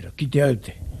ki reira, ki te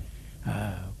aute.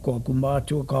 ko aku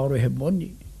mātua kaore he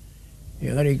moni.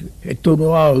 Engari, he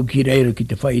tono au ki reira ki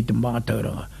te whai i te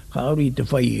mātauranga. Kaore i te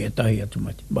whai i e tahi atu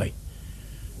mai.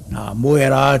 Nā moe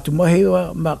rā atu mahi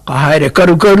wa, ka haere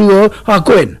karukaru o, ha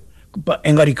koena.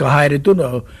 Engari ka haere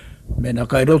tuna, mena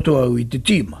kai roto au i te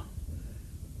tīma.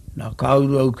 Nā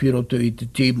kauru au ki roto i te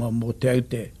tīma mō te au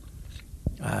te.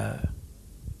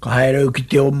 Ka haere au ki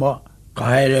te oma, ka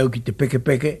haere au ki te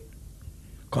peke.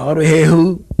 Ka aro he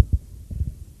hu.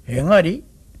 Engari,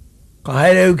 ka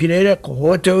haere au ki reira, ka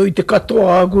hoata au i te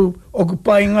katoa aku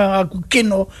painga, aku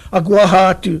kino, aku aha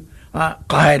atu,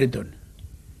 ka haere tuna.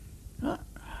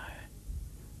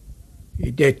 I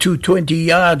te 220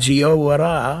 yards I au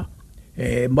ara,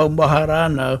 maumaha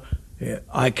rāna,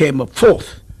 I came a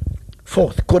fourth.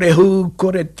 Kore hu,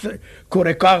 kore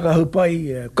kākahu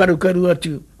pai, karukaru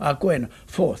atu, a koena,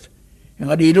 fourth.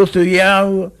 Engari I roto I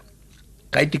au,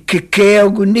 kai te keke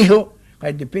au ku niho,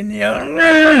 kai te pene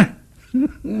au,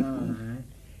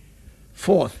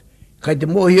 fourth. Kai te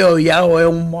mohi au I au e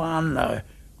o mana,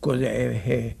 ko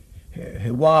he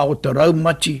wā o te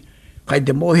raumati, kai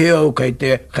te mohi au, kai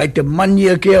te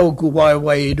mania ke au ku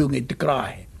wai I rungi te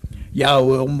krahe.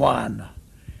 Iau e o mana.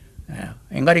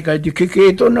 Engari kai te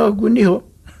keke tona au ku niho.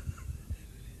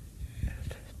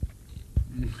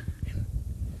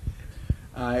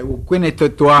 Koene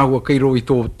tō ahua kairo I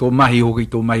tō mahi hoki,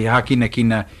 tō mahi hakina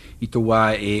kina I tō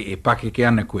wā e pake ke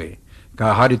ana koe.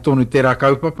 Ka haere tonu tērā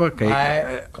kaupapa?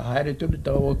 Ka haere tonu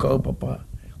tau kaupapa.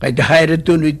 Kai te haere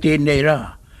tonu I tēnei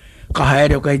rā. Ka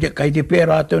haere, kai te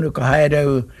pērā tonu, ka haere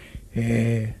au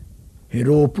he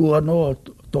rōpu anō,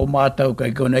 tō mātau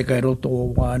kai konei kai roto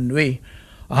o wānui.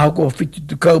 Aha ko whitu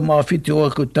tu kau mā whitu o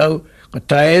aku tau, ka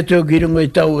tae tau ki runga I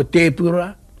tau o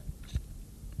tēpura.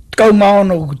 Kau mā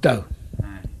ono ku tau.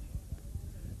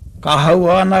 Ka hau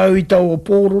ana au I tau o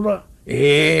pōrora.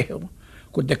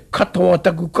 Ko te katoa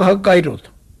taku kaha kai roto.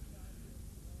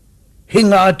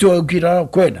 Hinga atu au ki rā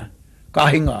koena. Ka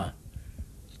hinga.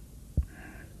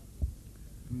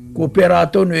 Ko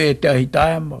pērā tonu e te ahi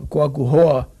tāema, ko aku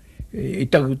hoa I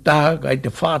taku taha, kai te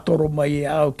whātoro mai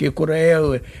au, ke kore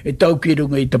au, e tau ki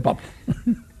runga I te papu.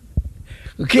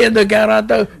 Kia te kia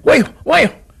rātau, wai,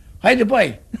 hai te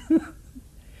pai.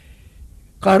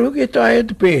 Ka ruke tae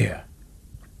te pēhea.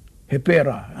 He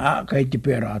pērā, kai te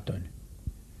pērā tonu.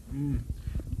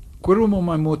 Koe roma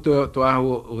mai mō tō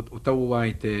aho o tau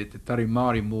wai te tari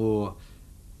Māori mō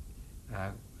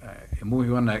e mohi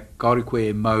wana kaori koe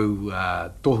e mau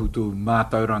tohu tū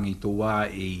mātaurangi tō wā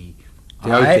I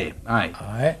te aute.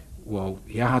 Ai. Well,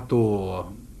 I aha tō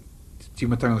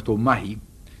timatanga tō mahi,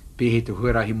 pehe te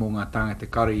huarahi mō ngā tanga te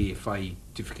kari e whai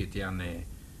tifikete ane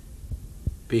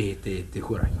pehe te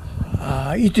huarahi.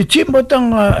 I te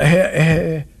timatanga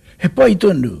he pai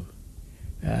tonu.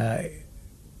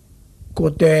 Ko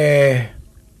te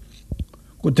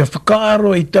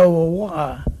whakaaro I tau o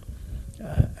wā,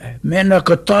 mena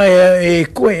ka taia e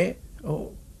koe,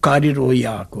 kāriro I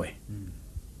a koe.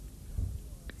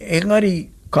 Engari,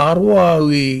 ka roa au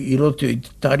I roto I te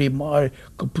tari Māori,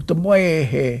 ka puta mai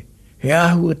he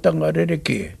ahuatanga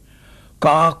rereke.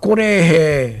 Ka kore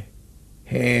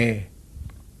he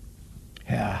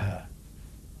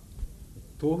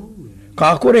Tohu?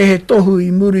 Ka kore he tohu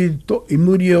I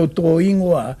muri o tō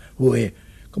ingoa, hoe,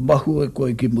 ka mahu e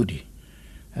koe ki muri.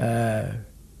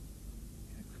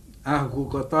 Ko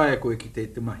ka taia koe ki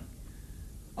te mahi?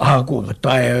 Ko ka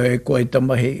taia e koe te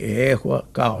mahi e hoa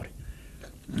kaore.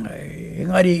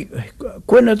 Engari,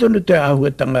 koena tonu te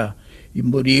ahuatanga I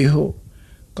muri iho,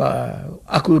 ka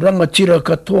aku rangatira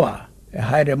katoa e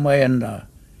haere mai ana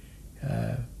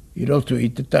I roto I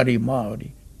te tari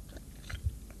Māori.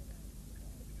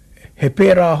 He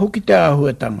pērā hoki te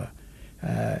ahuatanga,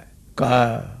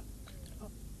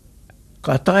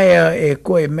 ka taia e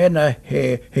koe mena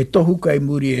he tohu kai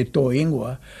muri e tō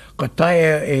ingoa, ka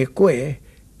taia e koe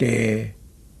te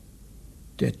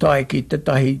tae ki te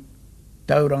tahi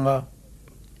tauranga.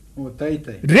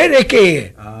 Teitei.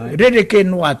 Rereke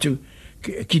no atu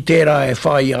ki tērā e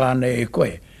whai ana e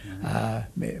koe.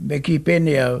 Me ki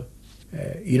pene au,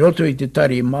 I roto I te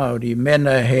tari Māori,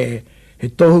 mena he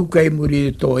tohu kai muri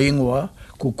e tō ingoa,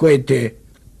 ko koe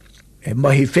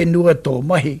mahi whenua tō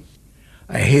mahi,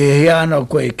 he ana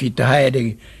koe ki te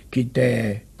haere, ki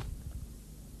te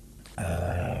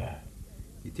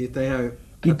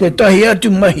tahi atu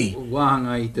mahi.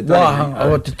 Wāhanga I te tari. Wāhanga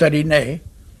o te tari nei.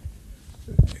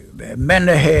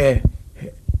 Mena he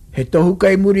tohu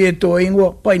kai muri e tō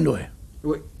ingoa, painoe.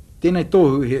 Tēnei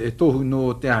tohu, he tohu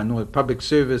no public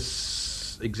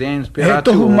service exams He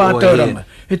tohu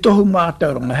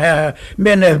mātauranga.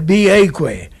 Mena BA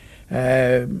koe.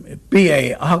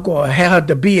 BA, hako hea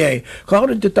te BA, ka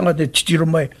ora te tanga te titiro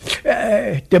mai,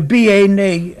 te BA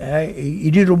nei, I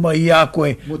riro mai I a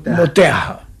koe, mo te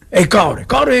aha. E kaore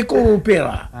e kōro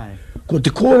pēra. Ko te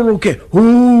kōro ke, ko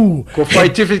whai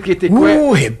tifiki te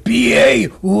koe. He BA,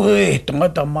 he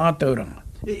tangata mātauranga.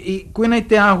 Koe nei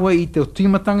te āhua I te o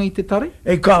tīmatanga I te tari?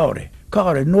 E kaore,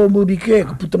 nō muri ke,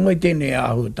 ka puta mai tēnei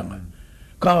āhuatanga.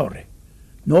 Kaore,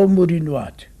 nō muri no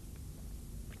atu.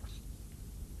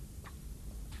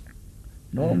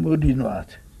 Nō muri no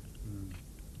atu.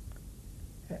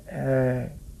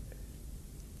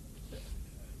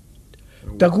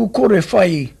 Taku kore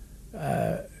whai,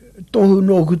 tohu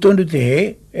no kutonu te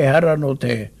he, e hara no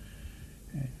te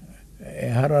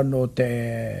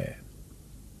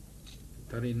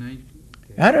Tari nei?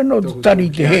 Hara no te tari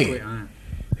te he.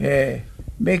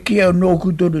 Me kia no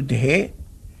kutonu te he,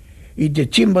 I te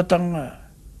timatanga,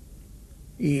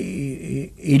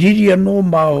 I riri anō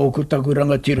māo ko taku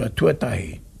rangatira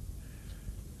tuatahi.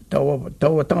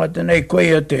 Taua tangata nei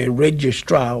koea te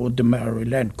registrar o te Maori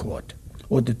Land Court,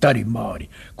 o te tari Māori.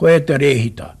 Koea te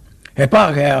rehita. He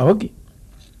pākea hoki.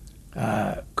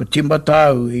 Ko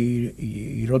timatau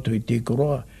I roto I te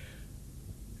koroa.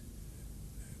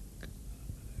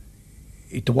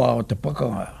 I te wā o te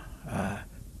pakanga.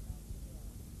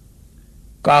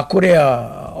 Ka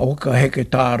korea o ka heke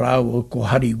tā rau o ko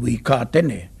hari ui kā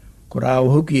tene. Ko rau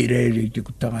huki reiri te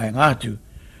kutanga e ngātu.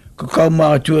 Ka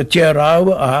kaumā tua tia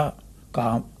rau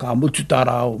ka mutu tā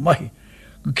rau mahi.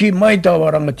 Ki mai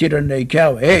tawa rangatira nei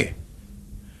kiau,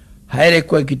 haere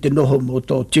koe ki te noho mo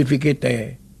tō tifike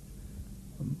te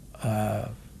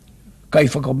kai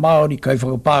whakamaori, kai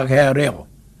whakapākea reo.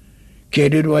 Ke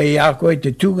rirua I a koe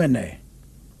te tunga nei.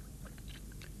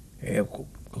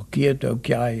 Ko kia tau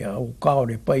kia o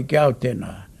kaore pai kia o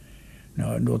tēnā.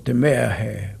 No te mea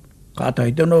he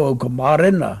kātahi tono o ka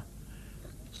mārena.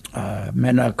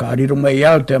 Mena ka riro mai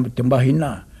au te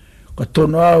mahina. Ka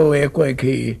tono au e koe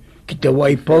ki te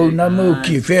waipau namu,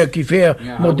 ki whea,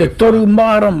 mo te toru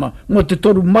marama,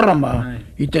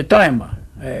 I te taima.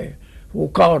 O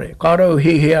kaore au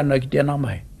he ana ki tēnā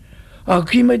mai.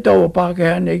 Ki mai tau o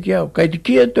Pākehā nei ki au, kai te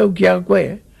kia tau ki a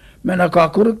koe, mena ka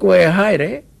kura koe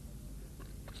haere,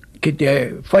 ki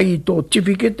te whai I tō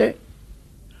tifikete,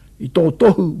 I tō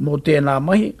tohu mo tēnā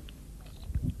mahi,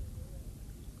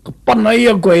 ka pana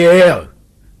ia koe e au.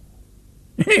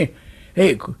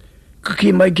 Ka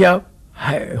ki mai ki au,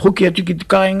 hoki atu ki te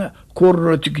kāinga,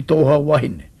 kōrero atu ki tō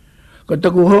Hawahine. Ka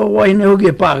taku Hawahine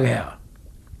hoki e Pākehā.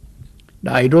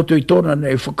 Nā I roto I tōna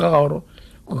nei whakaoro,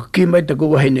 ko ki mai taku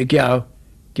wahine ki au,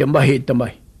 ki a mahi e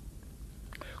tamahi.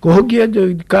 Ko hoki atu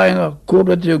ki te kāinga,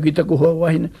 kōrero atu ki taku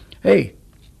Hawahine,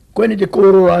 koe ni te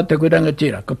kōrero a taku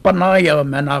rangatira, ka pana ia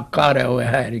me nā kāre o e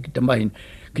haere ki te mahi,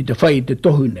 ki te whai te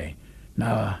tohu nei.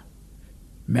 Nā,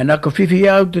 me nā ka whiwhi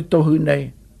au te tohu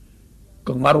nei,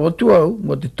 ka ngaro atu au,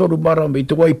 mo te toru marama I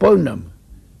te waipaunamu.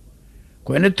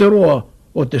 Koe ne te roa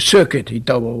o te circuit I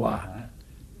taua wā.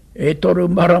 E toru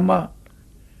marama,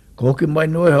 ka hoki mai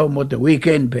noe hau mo te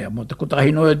weekend pēr, mo te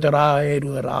kotahi noe te rā e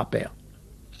rua rā pēr.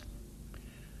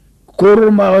 Kōrero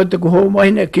mā o te kuho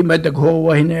wahine, ki mai te kuho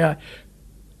wahine ai,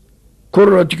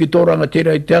 kōrero atu ki tō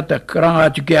rangatira I te ata, karanga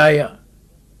atu ki aia,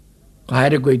 ka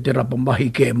haere koe I te rapa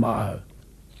mahi ke māhau.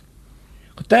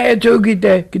 Ka tae atu ki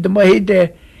te mahi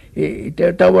I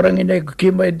te tawarangi nei,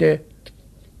 ki mai te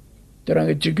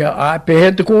rangi tika,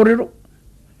 pehe te kōrero,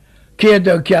 kia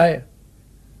tau ki aia.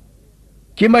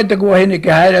 Ki mai te kuahine ki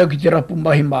haere au ki te rapu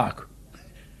mahi māku.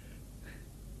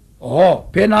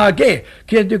 Pēnā ke,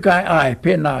 kia tu kai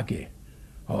pēnā ke.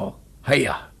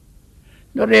 Heia.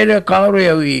 No reira kaore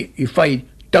au I whai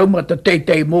taumata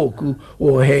teitei mōku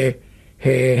o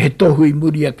he tohu I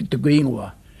muria ki te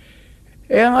kuingoa.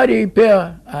 Engari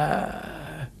pēr,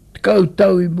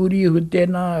 kautau I muri hu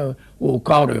tēnā o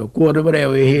kaore o kōreware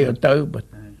o he o tau.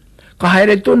 Ka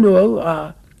haere tonu au,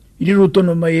 I riro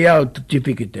tonu mai au te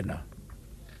tipiki tēnā.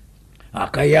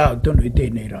 Kai au tonu I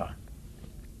tēnei rā.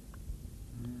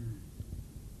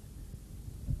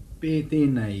 Pē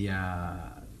tēnei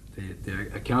te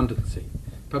accountancy,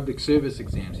 public service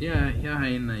exams,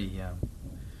 hei nei.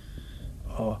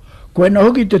 Koe na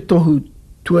hoki te tohu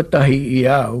tuatahi I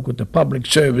au, ko te public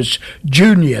service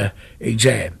junior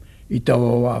exam. I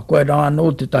taua wā, koe nā anō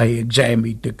te tahi exam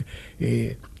I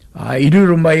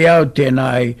ruru mai au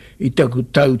tēnā I taku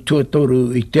tau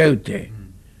tuatoru I te au te.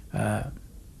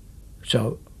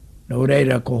 So, nō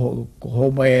reira ko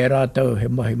ho mai e rātau he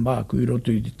mahi māku I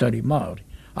roto I te tari Māori.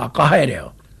 Ka haere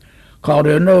au. Ka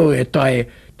ore anō e tae,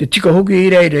 te tika hoki I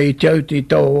reira I te au te I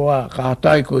taua wā, ka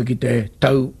hatai koe ki te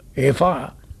tau e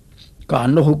whā. Ka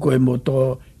noho koe mo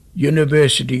tō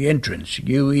University entrance,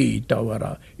 UE i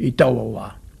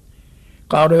tawa.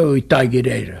 Kaoreo i taigi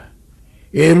reira.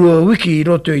 E rua wiki I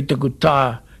roto I taku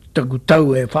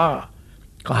tau e wha,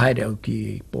 ka haere au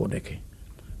ki pōreke.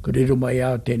 Ko riru mai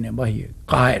au tēnei mahi,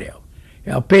 ka haere au.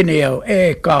 E au pene au,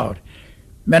 kaore.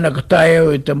 Mena ka tae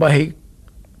au I te mahi,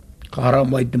 ka hara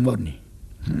mai te moni.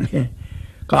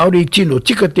 Kaore I tino,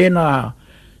 tika tēnā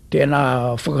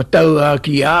whakatau a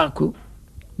ki āku.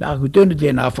 Nā aku tēnu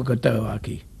tēnā whakatau a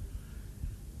ki.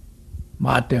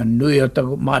 Mā te nui o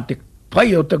taku, mā te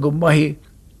pai o taku mahi,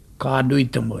 ka nui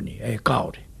te moni,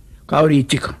 kaore. Kaore I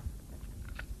tika.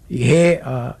 I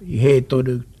he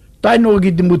tonu, taino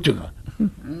ki te mutunga.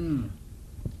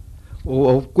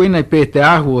 O koe nei pē te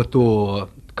ahu o tō,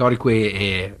 kaore koe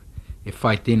e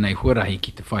whai tēnei huarahi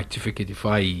ki te whai tifike te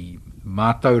whai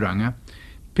mātauranga,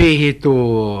 pē he tō,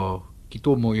 ki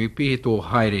tō moe, pē he tō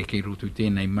haere kei rutu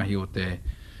tēnei mahi o te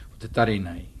tare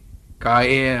nei. Ka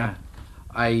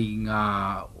ai ngā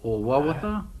o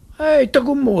wawata?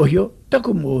 Taku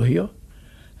mōhio.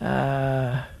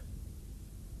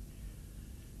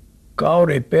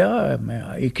 Kaore pēa,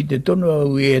 I ki te tonu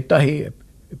au e tahi,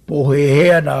 pohe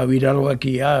hea nā wiraloa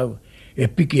ki au, e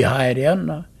piki haere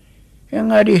ana.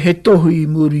 Engari he tohu I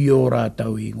muri o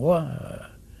rātau ingoa.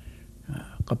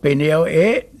 Ka pene au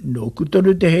nō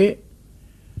kutonu te he,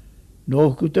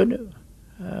 nō kutonu.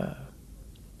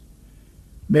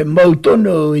 Me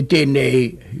mautono I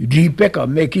tēnei ripeka,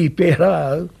 me ki pēra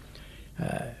au.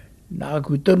 Nā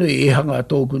kutonu I hanga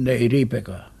tōku nei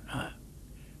ripeka.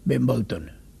 Me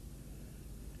mautono.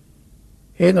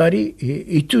 Engari,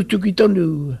 I tutuki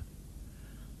tonu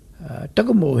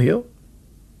taku mōhio.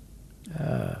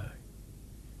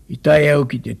 I tai au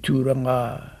ki te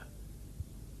tūranga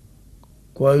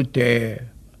ko au te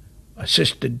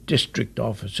Assistant District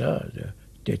Officer,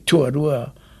 te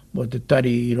tuarua mo te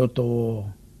tari I roto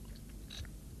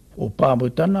o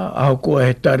Pāmutana. Aho koa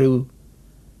he taru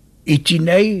iti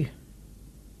nei,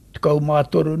 te kau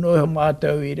mātoru no he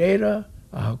mātau I reira,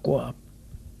 aho koa.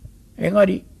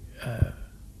 Engari,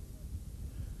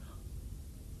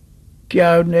 ki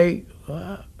au nei,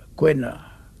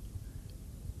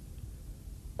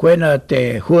 koena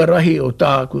te huarahi o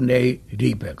tāku nei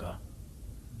ripeka.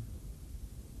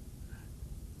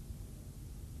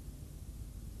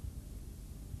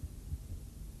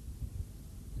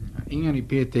 Ingari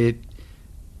pē te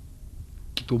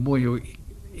ki tō moe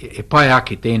e pai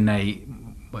ake tēnei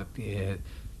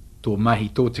tō mahi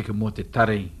tōtika mo te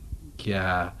tare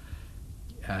kia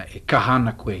e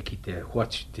kahana koe ki te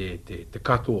huachi te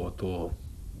katoa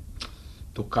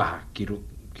tō kaha ki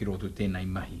roto tēnei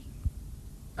mahi.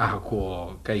 Aha ko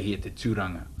kei he te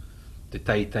tūranga, te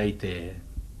teitei te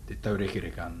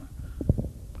taurekereka ana.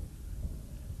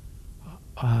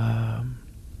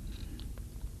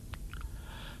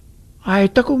 Ai,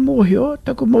 taku mōhio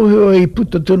I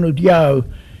puta tonu I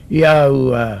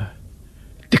au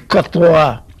te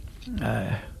katoa.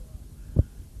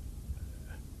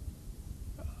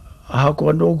 Aha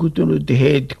koa nōku tonu te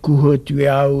he te kuhua tui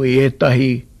au I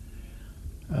etahi.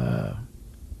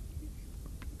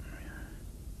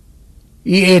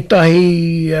 I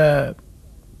etahi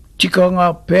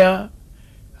tikanga pēa.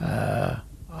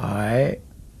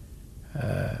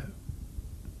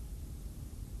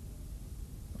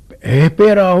 He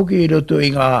pēra hoki I roto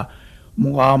I ngā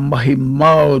mahi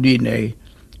Māori nei,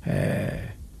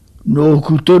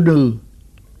 nōku tonu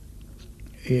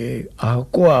aha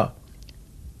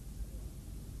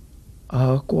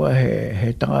koa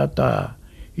he tangata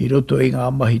I roto I ngā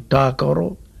mahi tākaro,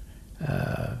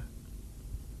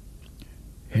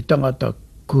 he tangata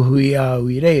kuhui au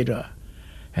I reira,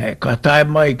 ka tae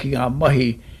mai ki ngā mahi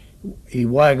I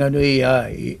wainganui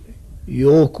I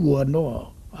oku anoa.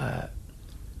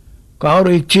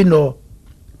 Kaore I tino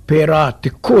pērā te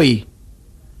koi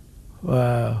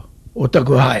o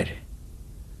taku haere.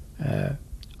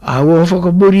 A ua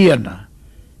whakamuri ana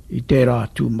I tērā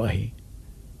tūmahi.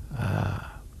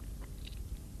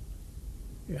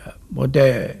 Mo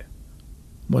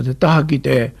te taha ki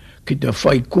te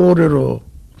whai kōrero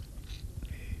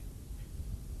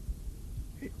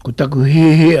ko taku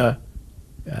hihia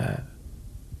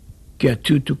kia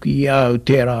tūtuki I au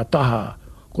tērā taha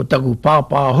ko taku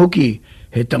pāpā hoki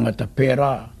he tangata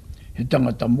pērā, he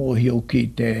tangata mōhio ki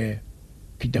te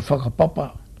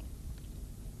whakapapa,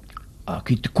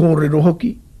 ki te kōrero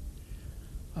hoki.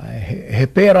 He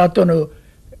pērā tonu,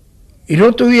 I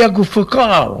roto I aku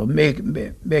whakaaro, me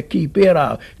ki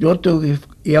pērā, I roto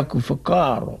I aku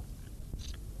whakaaro.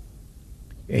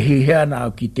 E hihea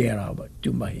nā ki tērā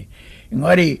tumahi.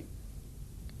 Engari,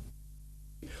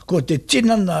 ko te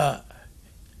tinana,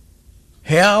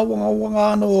 he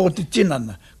awanga anō o te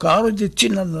tinana, Ka aro te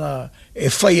tinana e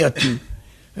whai atu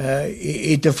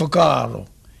e te whakaaro.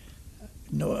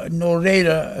 No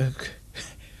reira,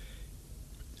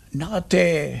 nā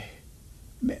te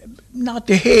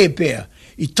he pēr,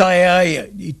 i tae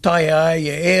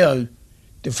aia e au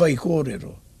te whai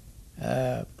kōrero.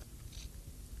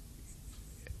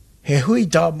 He hui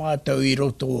tā mātou i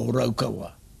roto o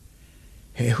raukawa.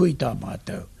 He hui tā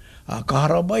mātou. Ka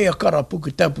hara mai a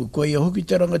karapuku tapu, ko ia hoki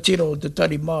te rangatira o te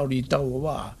tari Māori i taua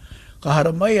wā. Ka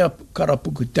hara mai a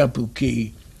karapuku tapu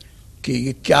ki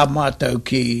a mātou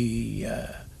ki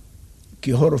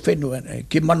horo whenua,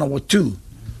 ki manawa tū.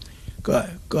 Ka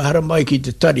hara mai ki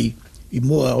te tari i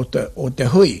mua o te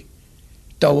hui.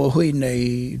 Taua hui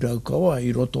nei raukawa,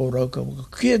 i roto o raukawa.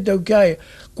 Kia tau kai,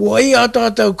 ko ai a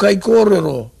tātou kai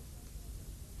kōrero,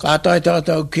 ka tai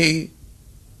tātou ki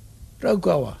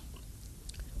raukawa.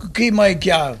 Ko ki mai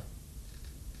ki au.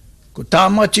 Ko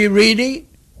tāmati riri,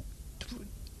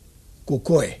 ko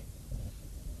koe.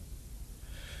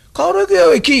 Ka ora ki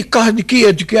au e ki kahati ki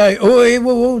atu ki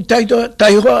au,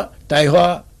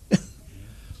 taihoa.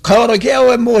 Ka ora ki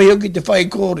au e mohi ki te whai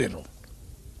kōrero.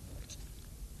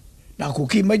 Nā ko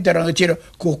ki mai te rangatira,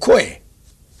 ko koe.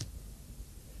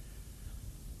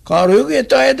 Ka ora ki e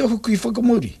tae atu ki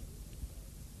whakamuri.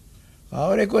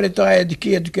 Ka ora ko re tae atu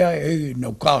ki atu ki au,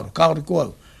 no ka ora ko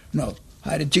au. No,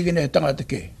 haere tigine tangata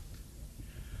ke.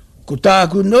 Ko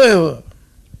tāku noe hoa.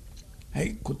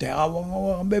 Hei, ko te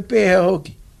awanga me pēhe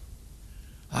hoki.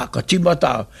 Ka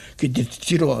timata ki te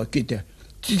tiroa, ki te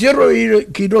tiro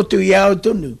ki roto i au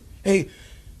tonu. Hei,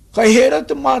 kai hera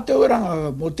te mātou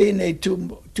ranga mo tēnei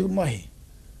tūmahi.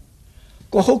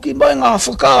 Ko hoki mai ngā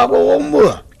whakaaro o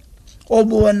mua. O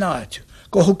mua nātu.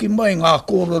 Ko hoki mai ngā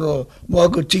kōrero mo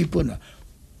ako tīpuna.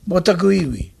 Mo taku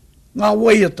iwi. Ngā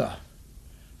waiata.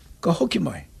 Ka hoki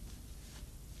mai.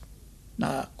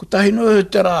 Nā, ko tahi noe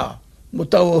te rā, mo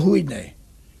taua hui nei.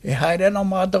 E haere na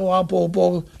mātou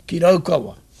apōpō ki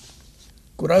raukawa.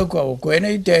 Ko raukawa, ko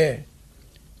enei te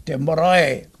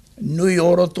marae nui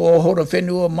oroto o hora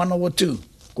whenua manawa tū.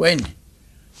 Ko ene.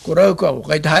 Ko raukawa,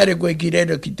 kai te haere koe ki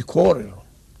reira ki te kōrero.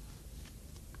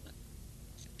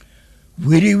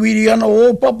 Wiri ana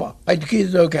o papa, ai te ki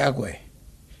tau kia koe.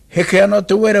 Heke ana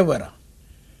te wera.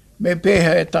 Me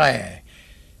pēha e tae.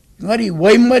 Ngari,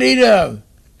 waimarira au.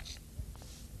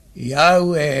 I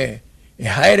au e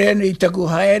haere ana i taku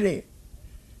haere.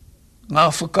 Ngā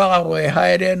whakaaro e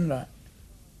haere ana.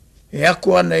 E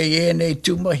aku ana i enei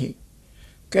tūmahi.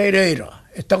 Kei reira,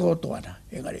 e takoto ana.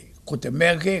 Engari, ko te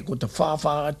mea ke, ko te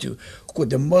whāwha atu, ko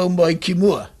te maumai ki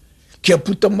mua. Kia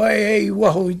puta mai e i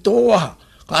waho i tō waha.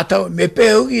 Ka tau, me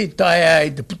pehuki tae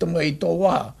ai te puta mai i tō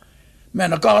waha.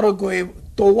 Mena kāro ko e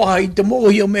tō waha i te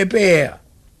mohi o me pehea.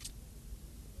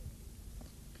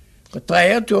 Ka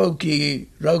tae atu au ki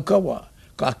raukawa,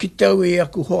 ka kitau e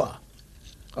aku hoa.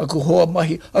 Aku hoa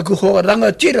mahi, aku hoa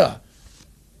rangatira.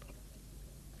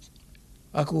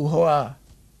 Aku hoa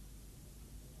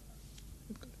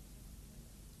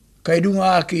kai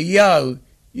runga aki iau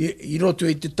i roto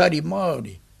i te tari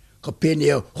Māori. Ka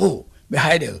pēne au, me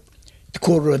haere au, te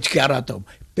kōrero tiki a rātau.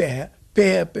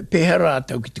 Pēha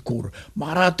rātau ki te kōrero.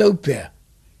 Mā rātau pēha,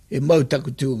 e mau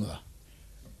taku tūnga.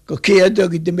 Ka kē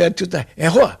atu ki te mea tutai, e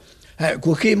hoa,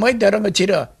 ko kē mai te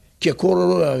rangatira kia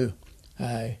kōrero au.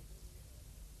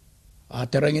 A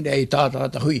te rangine ai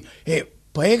tātata hui.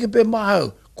 Paeke pē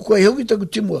mahau, ko koe hoki taku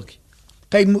timuaki.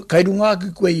 Kai runga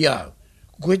aki koe iau.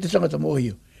 Ko koe te tangata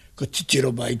mohio. Ka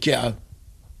titiro mai ki au.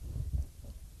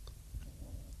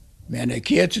 Mea nei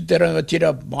ki atu te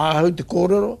rangatira mahau te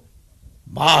kōrero.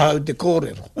 Mahau te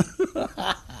kōrero.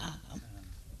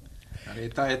 Are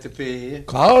tae te pēhe.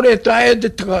 Ka ore tae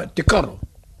te karo.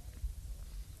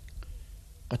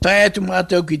 Ka tae atu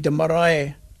mātou ki te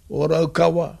marae o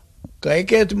raukawa. Ka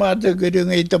eke atu mātou ki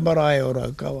runga i te marae o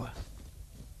raukawa.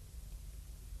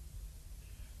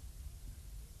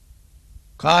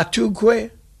 Ka tū koe.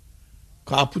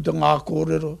 Ka puta ngā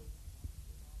kōrero.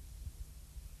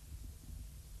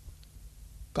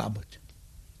 Ka mutu.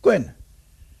 Koena.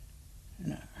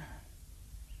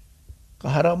 Ka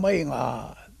hara mai ngā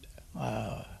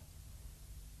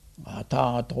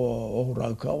tāngata o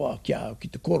raukawa ki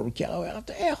te koro ki au e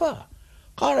hoa.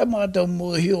 Ka hara mātou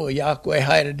mohi o ia koe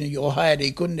haere ni o haere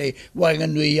i konei wainga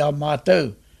nui a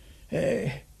mātou.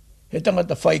 He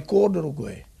tangata whai kōrero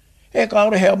koe. Ka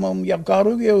ora hea mamu ia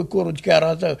kārugi au koro ki a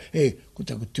rātau. Ko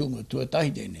taku tūnga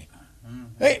tuatahi tēnei.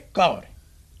 Ka ore.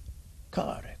 Ka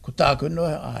ore. Ko tāku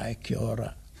noe, kia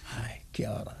ora.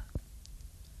 Kia ora.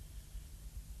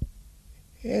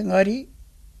 Engari,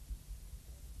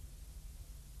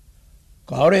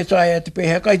 ka ore tae te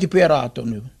pēhea, kai te pēhea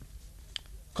rātonu.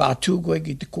 Ka tū koe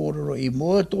ki te kōrero i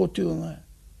mua tō tūnga,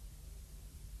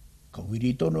 Ka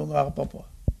wiri tono ngā papa.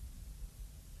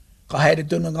 Ka haere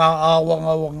tono ngā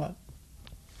āwanga.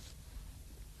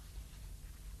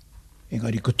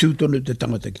 Engari ko tūtono te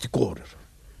tangata ki te kōrero.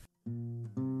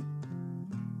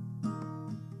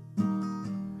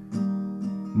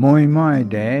 Moi mai,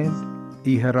 Dad,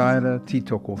 I haraira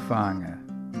titoko whānga.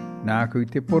 Nāku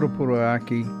te poroporo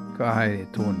aki ka haere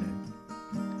tōnu.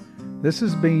 This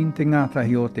has been Te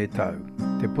Ngatahi o te Tau,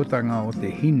 te putanga o te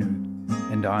hinu,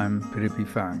 and I'm Piripi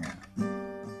Whānga.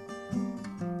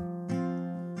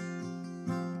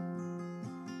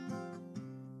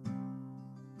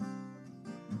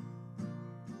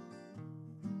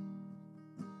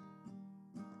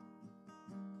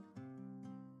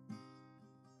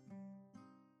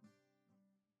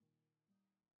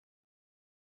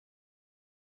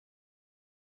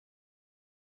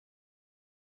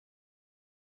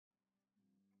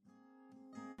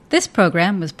 This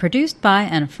program was produced by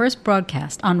and first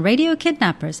broadcast on Radio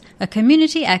Kidnappers, a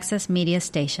community access media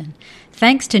station.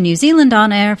 Thanks to New Zealand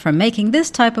On Air for making this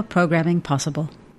type of programming possible.